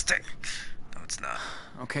disgusting. No, it's not.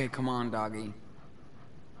 Okay, come on, doggy.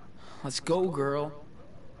 Let's go, girl.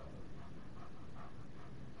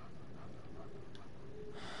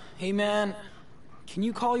 Hey, man. Can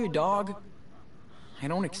you call your dog? I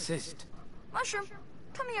don't exist. Mushroom,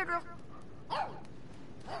 come here, girl.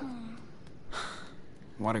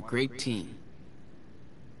 What a great team.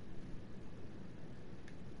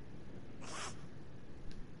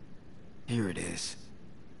 Here it is.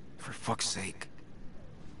 For fuck's sake.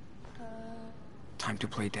 Time to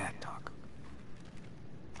play dad talk.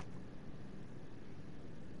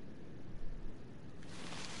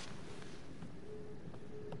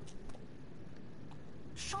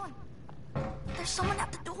 Sean, there's someone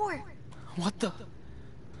at the door. What the?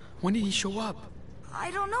 When did he show up?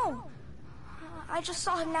 I don't know. I just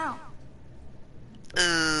saw him now.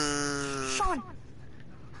 Sean,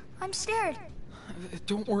 I'm scared.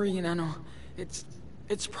 Don't worry, Nano.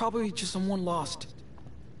 It's probably just someone lost.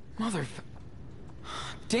 Mother...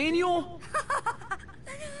 Daniel?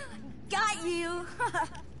 Got you.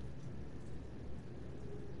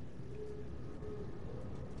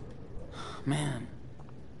 Man,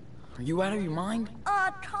 are you out of your mind?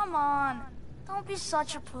 Come on. Don't be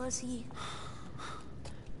such a pussy.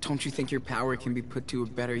 Don't you think your power can be put to a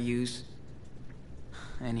better use?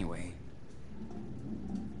 Anyway.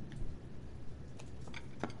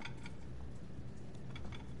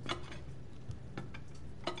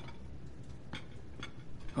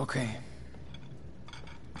 Okay.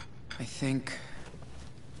 I think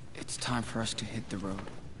it's time for us to hit the road.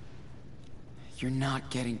 You're not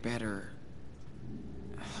getting better.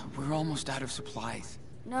 We're almost out of supplies.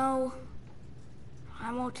 No,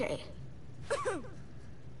 I'm okay.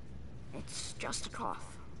 It's just a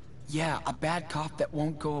cough. Yeah, a bad cough that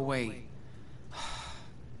won't go away.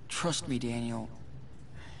 Trust me, Daniel.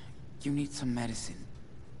 You need some medicine.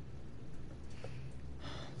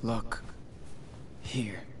 Look.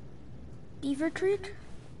 Here. Beaver Creek?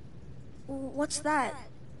 What's that?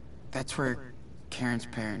 That's where Karen's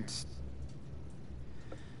parents...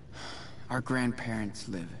 our grandparents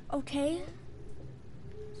live. Okay.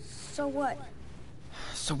 So what?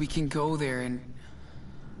 So we can go there and...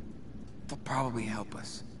 they'll probably help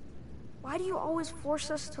us. Why do you always force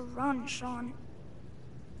us to run, Sean?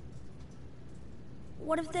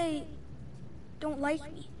 What if they don't like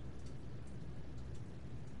me?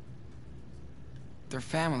 They're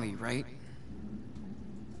family, right?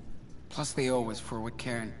 Plus they owe us for what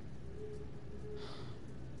Karen...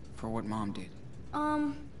 for what Mom did.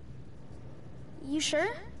 You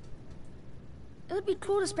sure? It would be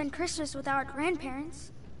cool to spend Christmas with our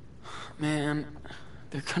grandparents. Man,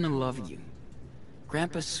 they're gonna love you.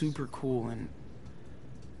 Grandpa's super cool and...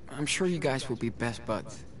 I'm sure you guys will be best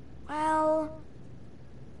buds. Well,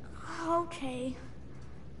 okay.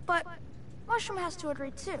 But Mushroom has to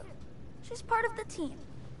agree too. She's part of the team.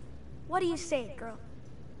 What do you say, girl?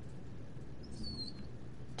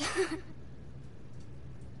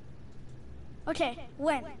 Okay,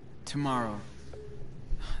 when? Tomorrow.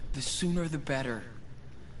 The sooner the better.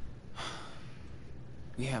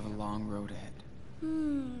 We have a long road ahead.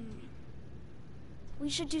 We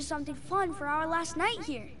should do something fun for our last night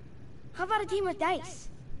here. How about a game of dice?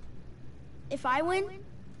 If I win,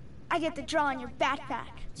 I get to draw on your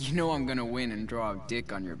backpack. You know I'm gonna win and draw a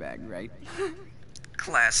dick on your bag, right?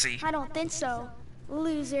 Classy. I don't think so,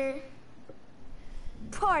 loser.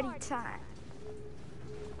 Party time.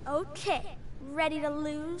 Okay, ready to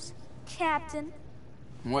lose, Captain?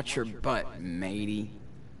 What's your butt, matey?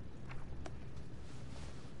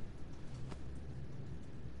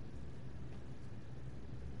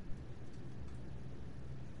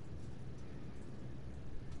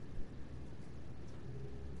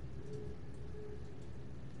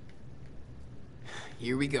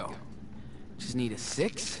 Here we go. Just need a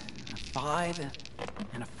 6, a 5,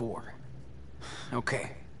 and a 4.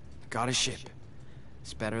 Okay, got a ship.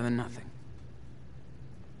 It's better than nothing.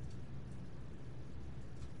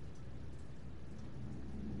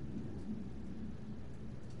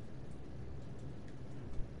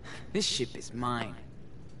 This ship is mine.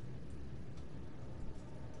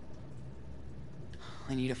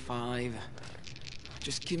 I need a 5.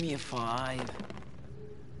 Just give me a 5.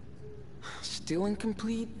 Still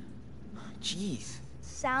incomplete? Jeez.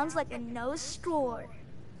 Sounds like a no score.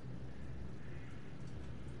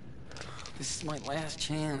 This is my last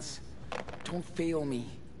chance. Don't fail me.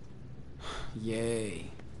 Yay.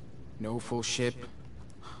 No full ship.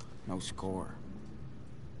 No score.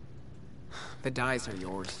 The dice are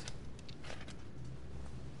yours.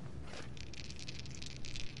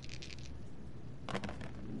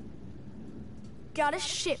 Got a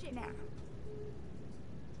ship now.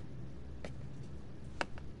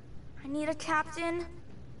 I need a captain.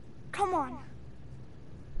 Come on.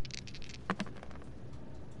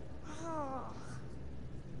 Oh.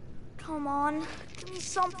 Come on. Give me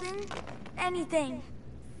something. Anything.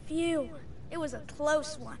 Phew. It was a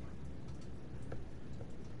close one.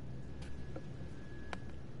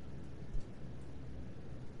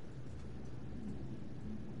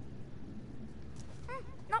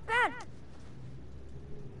 Not bad.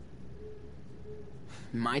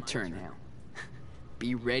 My turn now.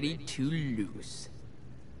 Be ready to lose.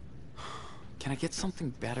 Can I get something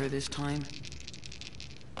better this time?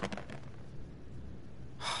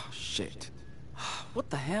 Shit. What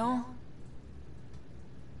the hell?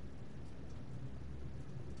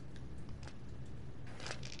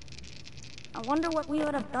 I wonder what we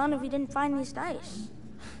would have done if we didn't find these dice.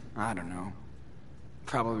 I don't know.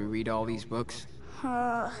 Probably read all these books.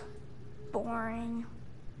 Boring.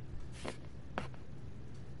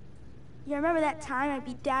 You remember that time I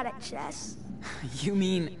beat Dad at chess? You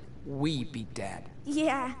mean we beat Dad?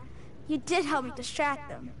 Yeah, you did help me distract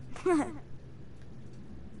them. I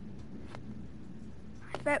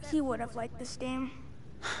bet he would have liked this game.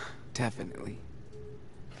 Definitely.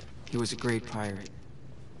 He was a great pirate.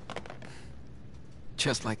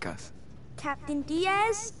 Just like us. Captain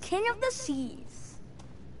Diaz, King of the Seas.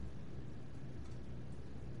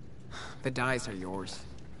 The dice are yours.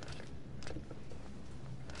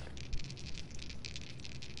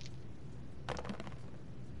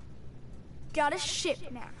 Got a ship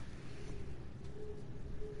now.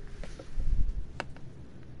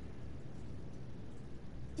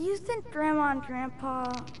 Do you think Grandma and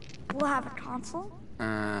Grandpa will have a console?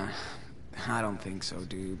 I don't think so,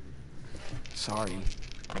 dude. Sorry.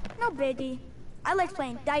 No biggie. I like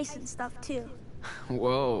playing dice and stuff too.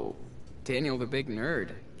 Whoa. Daniel the big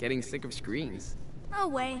nerd. Getting sick of screens. No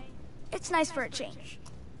way. It's nice for a change.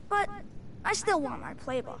 But I still want my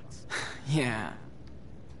playbox. Yeah.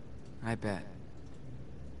 I bet.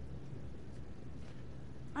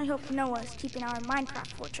 I hope Noah's keeping our Minecraft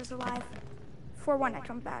fortress alive. For when I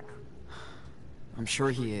come back. I'm sure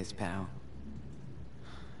he is, pal.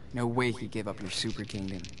 No way he'd give up your super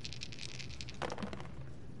kingdom.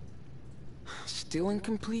 Still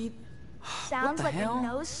incomplete? Sounds like hell? a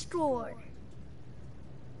no score.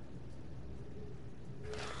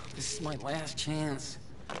 This is my last chance.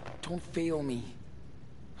 Don't fail me.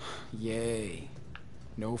 Yay.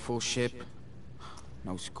 No full ship.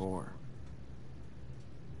 No score.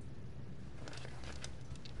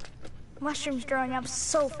 Mushroom's growing up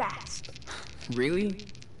so fast. Really?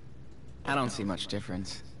 I don't see much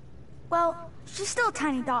difference. Well, she's still a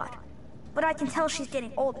tiny dot. But I can tell she's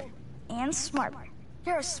getting older. And smarter.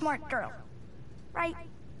 You're a smart girl. Right,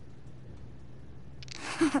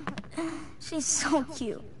 She's so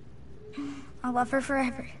cute. I'll love her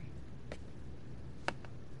forever.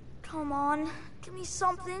 Come on, give me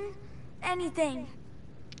something. Anything.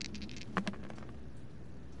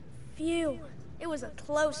 Phew, it was a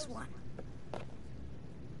close one.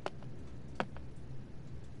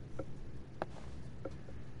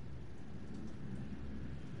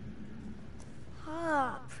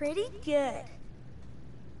 Ah, pretty good.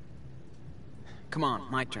 Come on,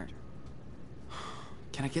 my turn.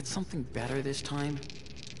 Can I get something better this time?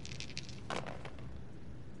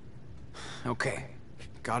 Okay,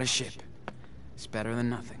 got a ship. It's better than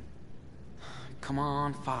nothing. Come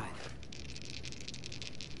on, 5.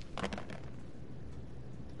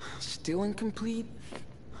 Still incomplete?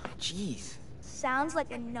 Jeez. Sounds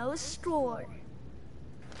like a no score.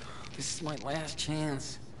 This is my last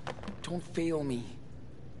chance. Don't fail me.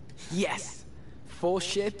 Yes! Full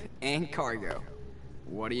ship and cargo.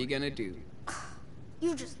 What are you gonna do?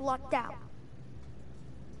 You just lucked out.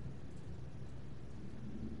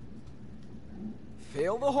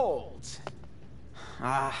 Fail the holds.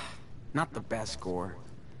 Not the best score.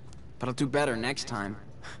 But I'll do better next time.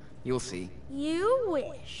 You'll see. You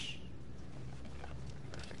wish.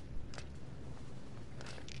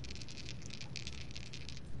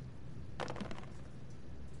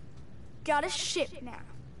 Got a ship now.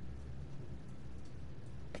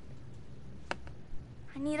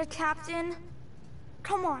 I need a captain.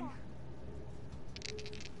 Come on.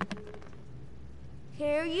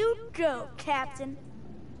 Here you go, Captain.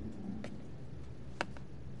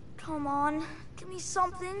 Come on, give me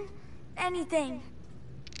something. Anything.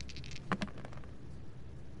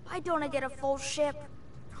 Why don't I get a full ship?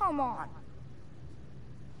 Come on.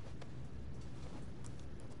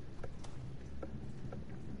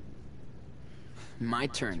 My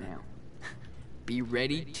turn now. Be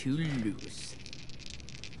ready to lose.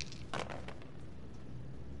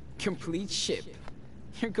 Complete ship.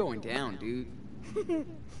 You're going down, dude.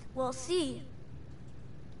 We'll see.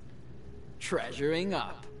 Treasuring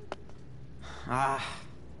up.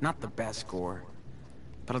 Not the best score.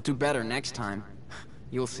 But I'll do better next time.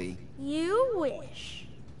 You'll see. You wish.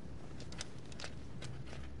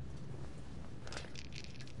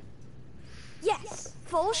 Yes,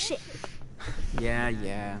 full ship.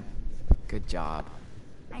 Yeah. Good job.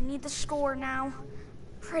 I need the score now.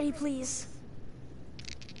 Pretty please.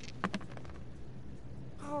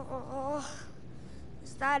 Oh,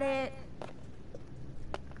 is that it?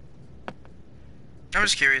 I'm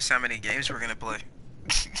just curious how many games we're gonna play.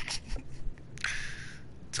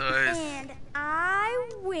 And I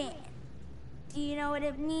win. Do you know what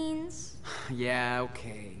it means? Yeah,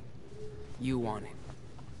 okay. You won it.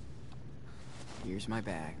 Here's my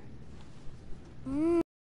bag.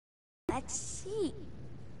 Let's see.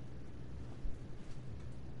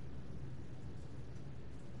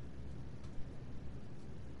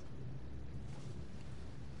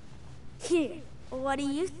 Here, what do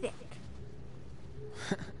you think?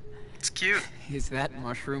 It's cute. Is that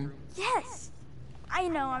mushroom? Yes! I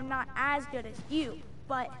know I'm not as good as you,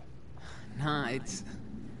 but... Nah, it's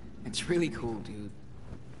really cool, dude.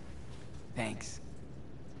 Thanks.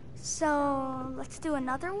 So, let's do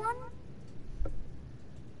another one?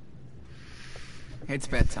 It's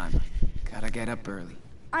bedtime. Gotta get up early.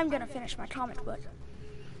 I'm gonna finish my comic book.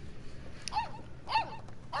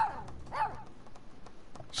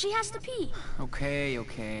 She has to pee.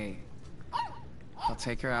 Okay. I'll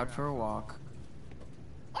take her out for a walk.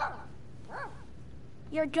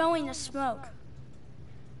 You're going to smoke.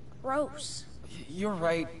 Gross. You're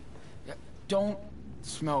right. Don't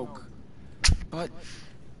smoke. But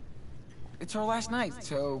it's our last night,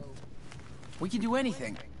 so we can do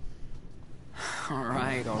anything. All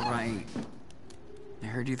right. I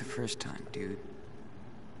heard you the first time, dude.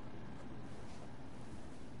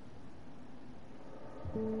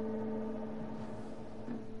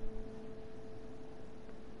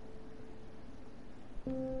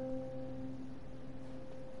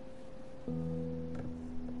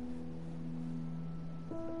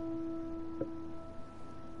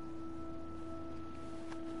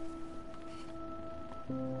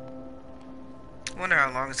 Wonder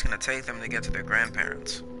how long it's gonna take them to get to their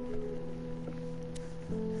grandparents.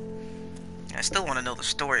 I still want to know the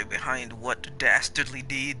story behind what dastardly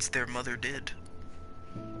deeds their mother did.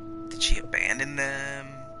 Did she abandon them?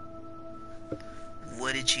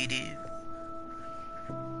 What did she do?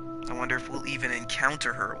 I wonder if we'll even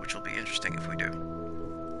encounter her, which will be interesting if we do.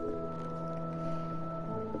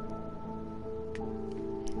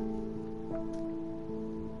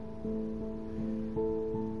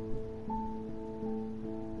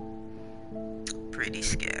 Pretty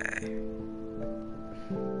sky.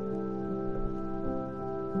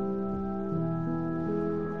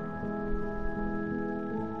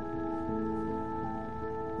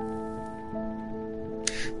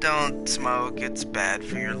 Don't smoke. It's bad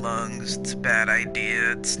for your lungs. It's a bad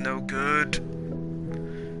idea. It's no good.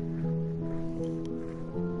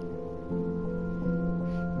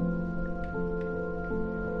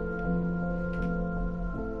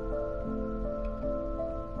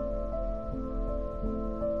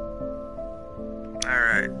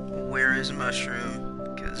 Alright, where is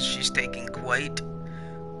Mushroom? Because she's taking quite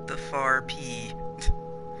the far pee.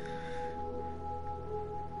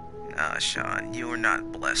 Ah, Sean, you are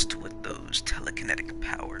not blessed with those telekinetic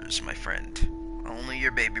powers, my friend. Only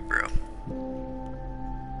your baby bro.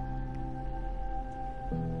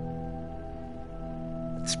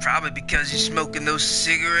 It's probably because you're smoking those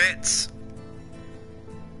cigarettes.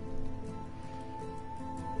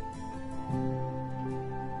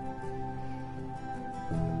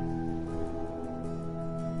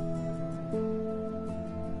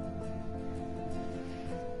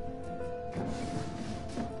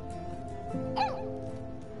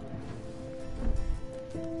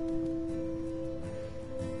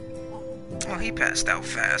 Well, he passed out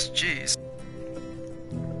fast, jeez.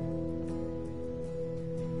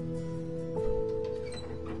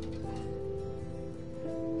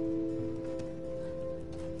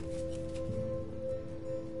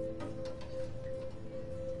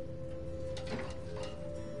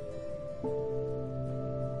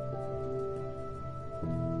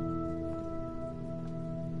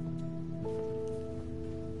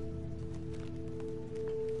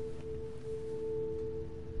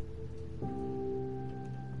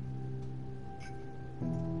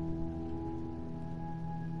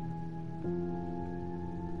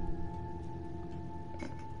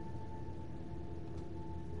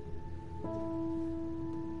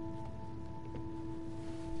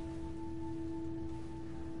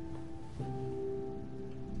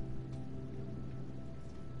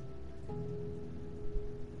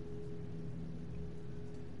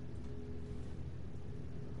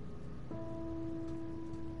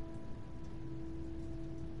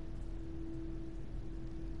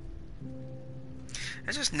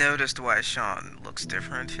 I just noticed why Sean looks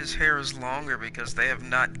different. His hair is longer because they have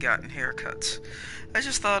not gotten haircuts. I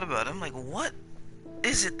just thought about it. I'm like, what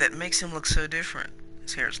is it that makes him look so different?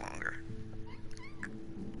 His hair's longer.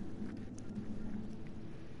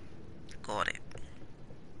 Got it.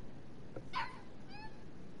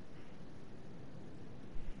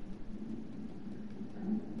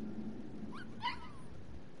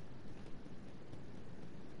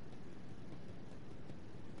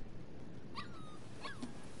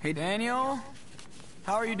 Hey, Daniel.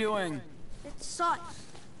 How are you doing? It sucks.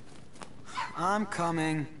 I'm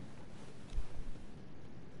coming.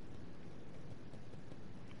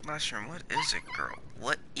 Mushroom, what is it, girl?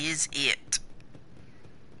 What is it?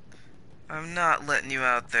 I'm not letting you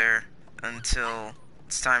out there until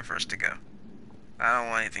it's time for us to go. I don't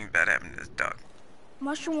want anything bad happening to this dog.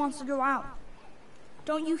 Mushroom wants to go out.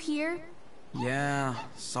 Don't you hear? Yeah,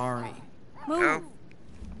 sorry. Move. Go.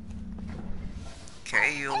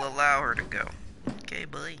 Okay, you'll allow her to go. Okay,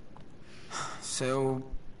 buddy. So,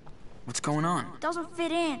 what's going on? It doesn't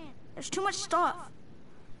fit in. There's too much stuff.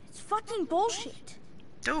 It's fucking bullshit.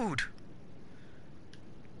 Dude.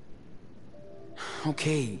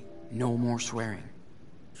 Okay, no more swearing.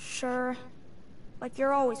 Sure. Like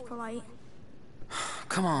you're always polite.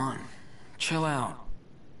 Come on, chill out.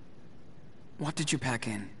 What did you pack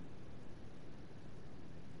in?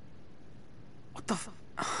 What the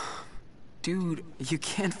Dude, you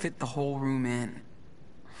can't fit the whole room in.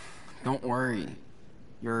 Don't worry.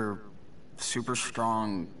 Your super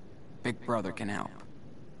strong big brother can help.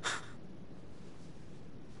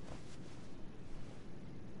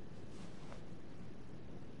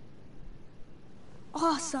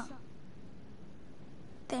 Awesome.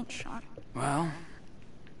 Thanks, Sean. Well,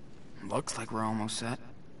 looks like we're almost set.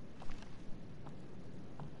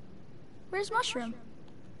 Where's Mushroom?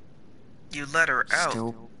 You let her out.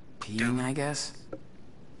 Still peeing, I guess?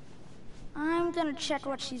 I'm gonna check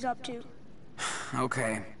what she's up to.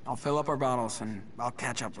 Okay, I'll fill up our bottles and I'll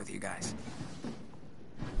catch up with you guys.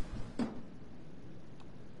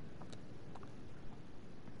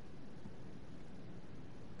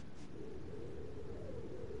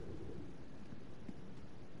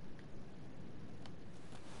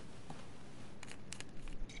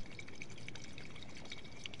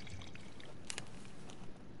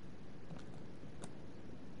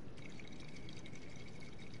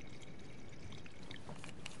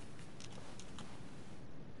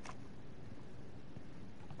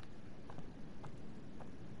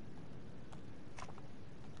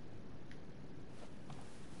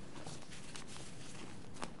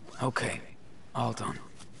 Okay, all done.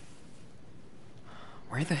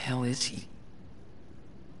 Where the hell is he?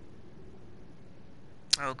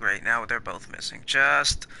 Oh great, now they're both missing.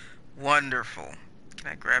 Just wonderful. Can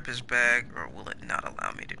I grab his bag, or will it not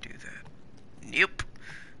allow me to do that? Nope.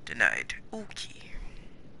 Denied. Okay.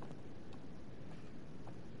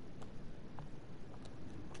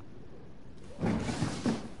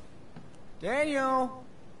 Daniel!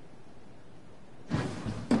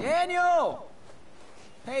 Daniel!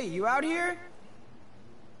 Hey, you out here?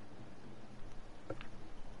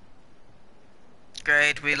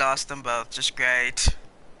 Great, we lost them both. Just great.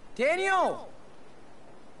 Daniel!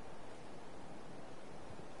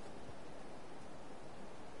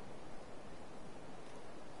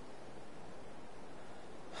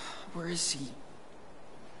 Where is he?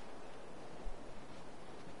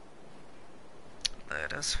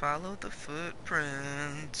 Let us follow the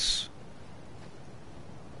footprints.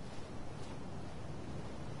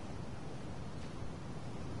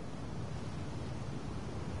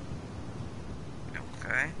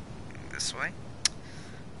 Okay, this way.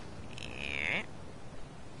 Yeah.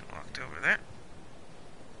 Walked over there.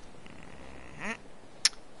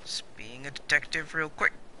 Just being a detective real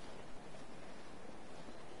quick.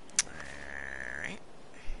 Alright.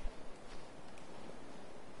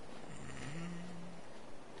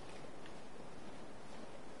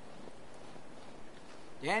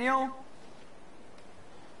 Daniel?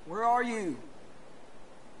 Where are you?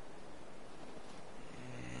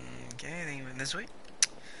 Okay, I think I'm this way.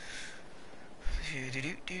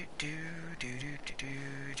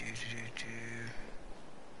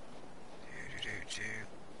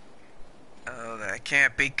 Oh, that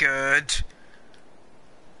can't be good.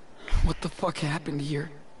 What the fuck happened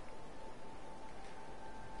here?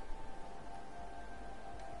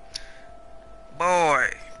 Boy.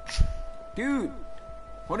 Dude,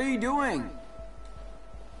 what are you doing?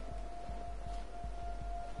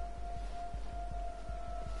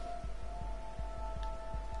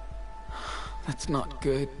 That's not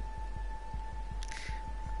good.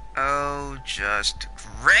 Oh, just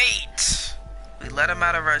great. We let him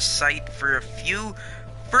out of our sight for a few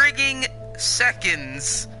frigging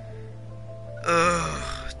seconds.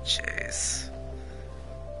 Ugh, jeez.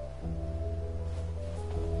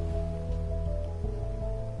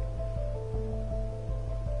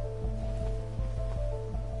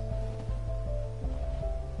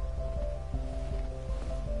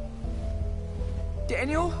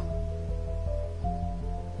 Daniel?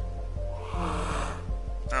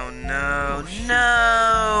 Oh no,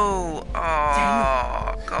 no!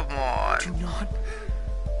 Oh, come on. Do not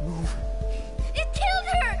move. It killed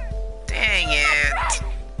her! Dang it.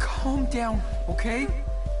 Calm down, okay?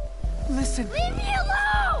 Listen. Leave me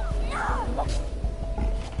alone! No!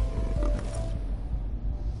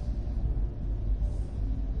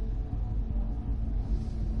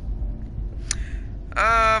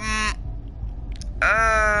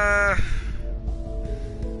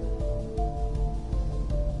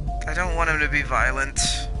 I don't want him to be violent.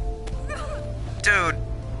 Dude.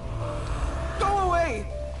 Go away!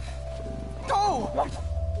 Go!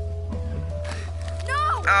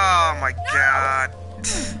 No! Oh my god.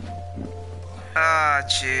 Ah,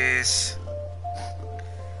 jeez.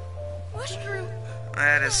 Mushroom,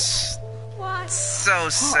 That is why? so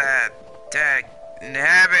sad. Dag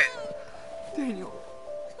nabbit. Daniel,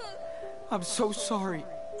 I'm so sorry.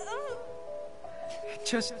 It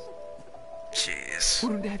just Jeez.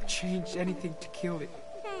 wouldn't have changed anything to kill it.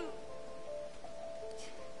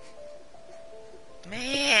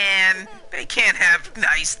 Man, they can't have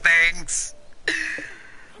nice things.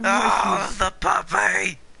 Oh, the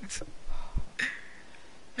puppy.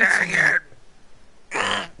 Dang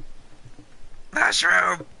it.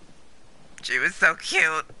 Mushroom. She was so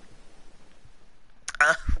cute.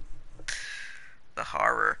 The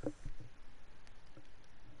horror.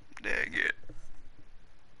 Dang it.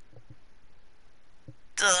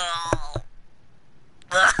 Oh.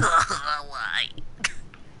 Why?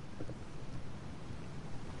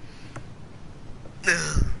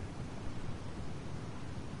 Ugh.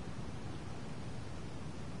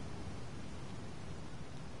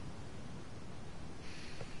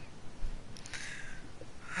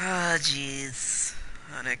 Ah, jeez.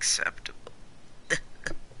 Unacceptable.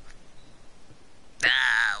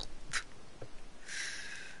 Ow.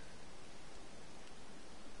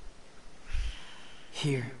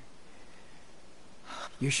 Here.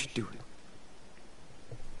 You should do it.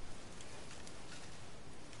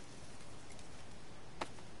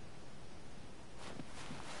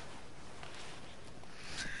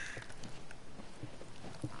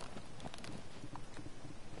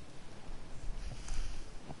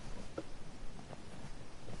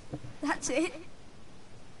 That's it.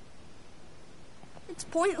 It's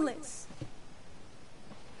pointless.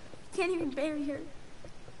 Can't even bury her.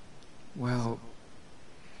 Well,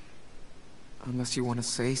 unless you want to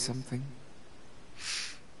say something.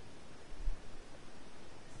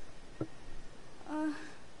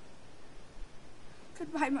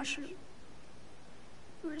 Goodbye, Mushroom.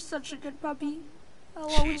 You were such a good puppy. I'll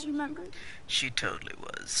always remember. She totally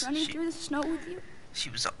was. Running through the snow with you. She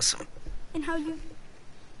was awesome. And how you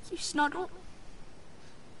snuggled.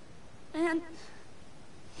 And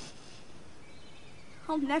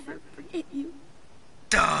I'll never forget you.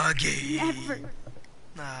 Doggy. Never.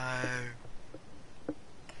 No.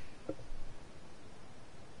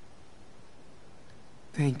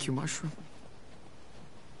 Thank you, Mushroom,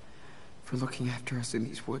 for looking after us in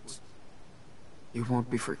these woods. You won't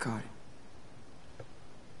be forgotten.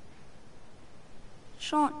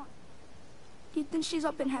 Sean, do you think she's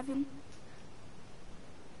up in heaven?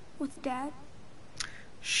 With Dad?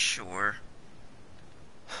 Sure.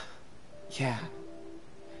 Yeah.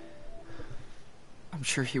 I'm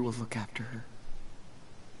sure he will look after her.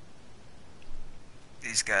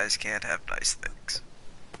 These guys can't have nice things.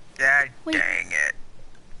 God Wait. dang it.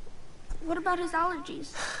 What about his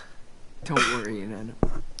allergies? Don't worry, Inanna.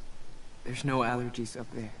 There's no allergies up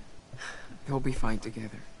there. They'll be fine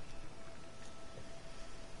together.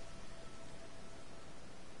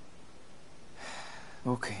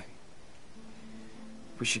 Okay.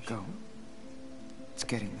 We should go. It's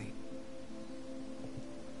getting late.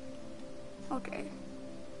 Okay.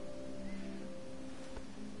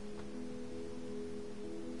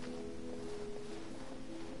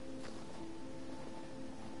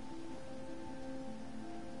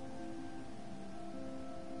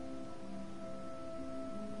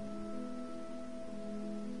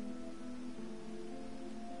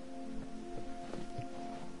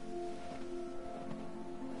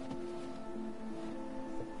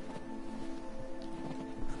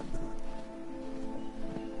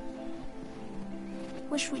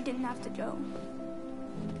 Wish we didn't have to go.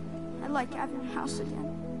 I like having a house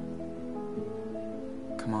again.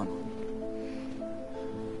 Come on.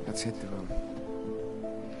 Let's hit the road.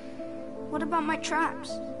 What about my traps?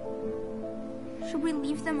 Should we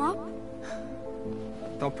leave them up?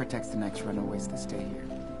 They'll protect the next runaways that stay here.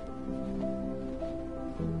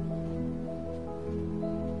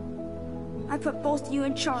 I put both you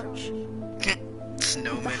in charge.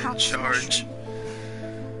 Snowman in charge.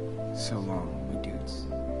 So long, my dudes.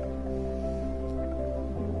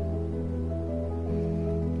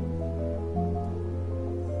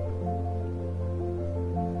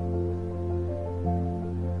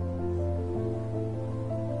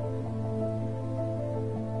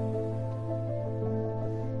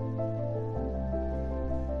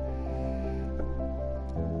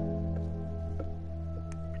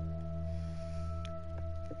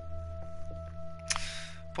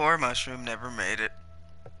 Poor Mushroom never made it.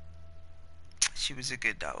 She was a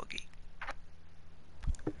good doggy.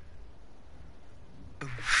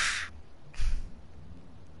 Oof.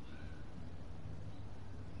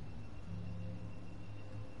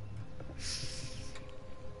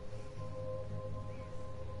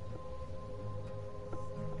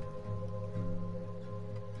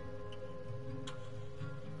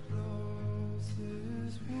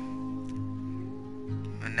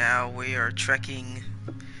 And now we are trekking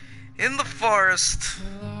in the forest.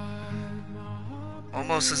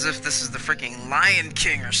 Almost as if this is the freaking Lion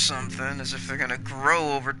King or something, as if they're gonna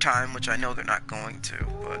grow over time, which I know they're not going to,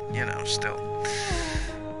 but, you know, still.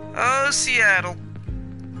 Oh, Seattle.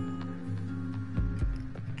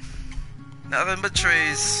 Nothing but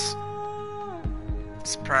trees.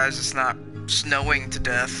 Surprised it's not snowing to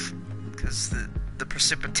death, because the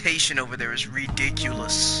precipitation over there is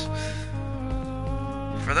ridiculous.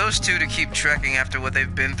 For those two to keep trekking after what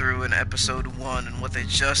they've been through in episode 1 and what they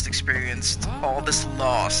just experienced, all this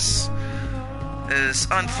loss, is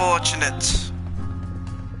unfortunate.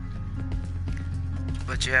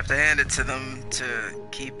 But you have to hand it to them to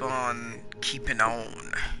keep on keeping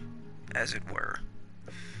on, as it were.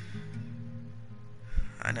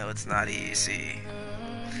 I know it's not easy.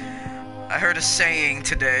 I heard a saying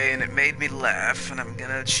today and it made me laugh, and I'm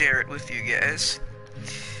gonna share it with you guys.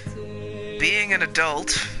 Being an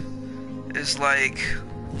adult is like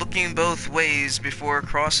looking both ways before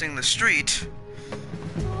crossing the street,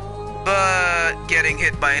 but getting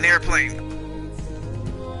hit by an airplane.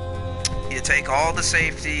 You take all the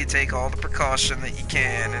safety, you take all the precaution that you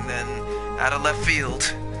can, and then out of left field,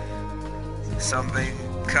 something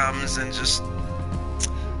comes and just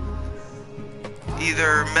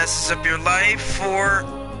either messes up your life or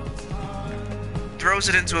throws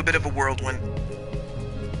it into a bit of a whirlwind.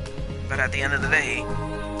 But at the end of the day,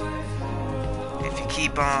 if you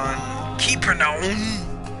keep on keeping on,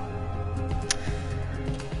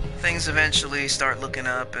 things eventually start looking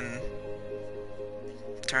up and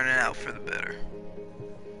turning out for the better.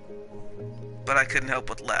 But I couldn't help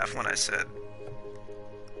but laugh when I said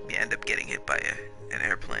you end up getting hit by an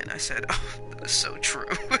airplane. I said, oh, that is so true.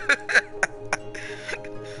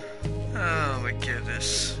 Oh my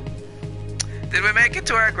goodness. Did we make it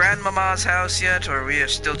to our grandmama's house yet, or we are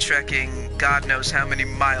still trekking God knows how many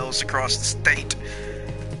miles across the state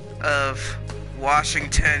of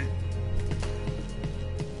Washington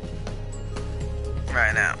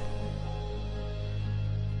right now?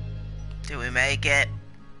 Did we make it?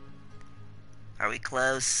 Are we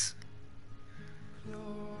close?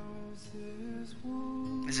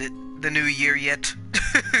 Is it the new year yet?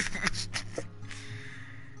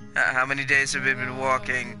 How many days have we been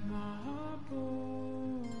walking?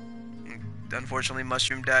 Unfortunately,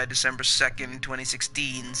 Mushroom died December 2nd,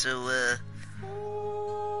 2016, so,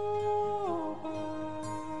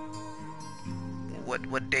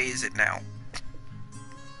 what day is it now?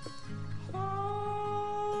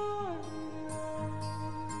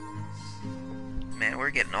 Man, we're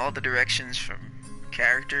getting all the directions from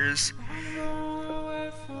characters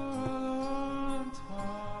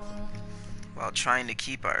while trying to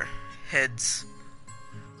keep our heads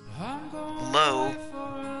low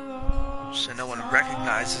so no one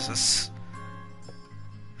recognizes us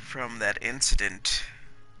from that incident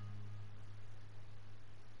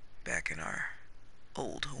back in our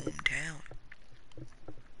old hometown.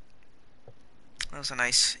 That was a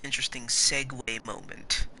nice, interesting segue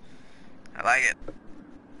moment. I like it.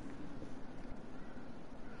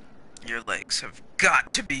 Your legs have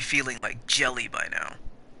got to be feeling like jelly by now.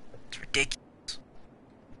 It's ridiculous.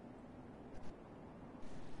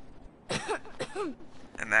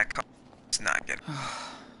 And that is not good.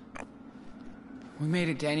 We made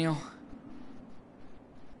it, Daniel.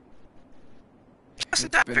 Just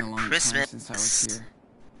It's after been a long Christmas. time since I was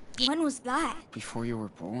here. When was that? Before you were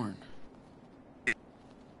born.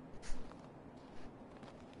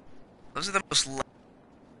 Those are the most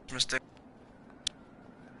mistakes.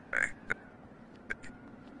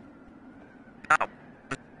 Come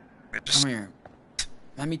here.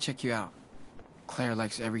 Let me check you out. Claire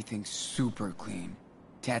likes everything super clean.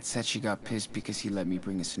 Dad said she got pissed because he let me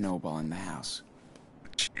bring a snowball in the house.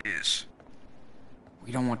 Jeez.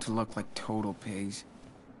 We don't want to look like total pigs.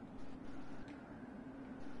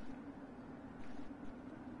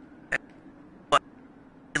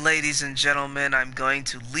 Ladies and gentlemen, I'm going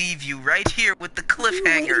to leave you right here with the What are you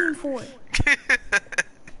waiting cliffhanger. for?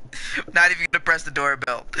 Not even gonna press the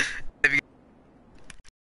doorbell.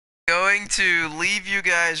 Going to leave you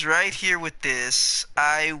guys right here with this.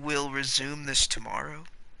 I will resume this tomorrow.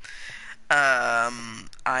 I'm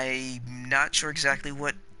not sure exactly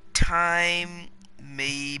what time.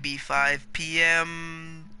 Maybe 5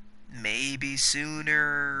 p.m. Maybe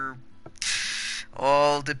sooner.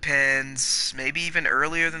 All depends. Maybe even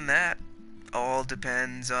earlier than that. All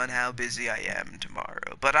depends on how busy I am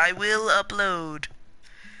tomorrow. But I will upload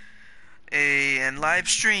and live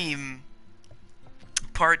stream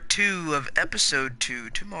part 2 of episode 2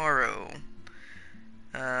 tomorrow.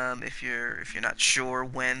 If you're not sure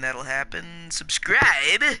when that'll happen,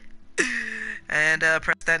 subscribe and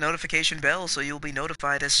press that notification bell so you'll be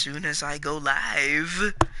notified as soon as I go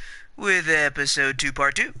live with episode 2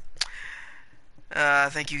 part 2.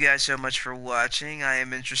 Thank you guys so much for watching. I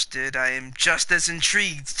am interested. I am just as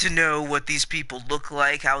intrigued to know what these people look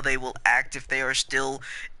like, how they will act if they are still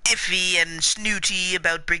iffy and snooty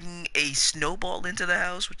about bringing a snowball into the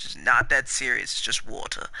house, which is not that serious. It's just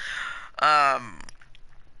water.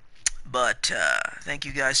 But thank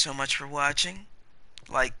you guys so much for watching.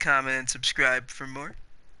 Like, comment, and subscribe for more.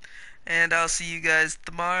 And I'll see you guys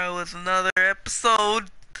tomorrow with another episode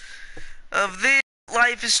of this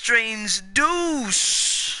Life is Strange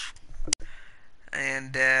Deuce.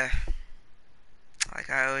 And, like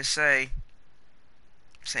I always say,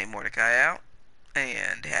 Saint Mordecai out,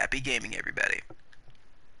 and happy gaming, everybody.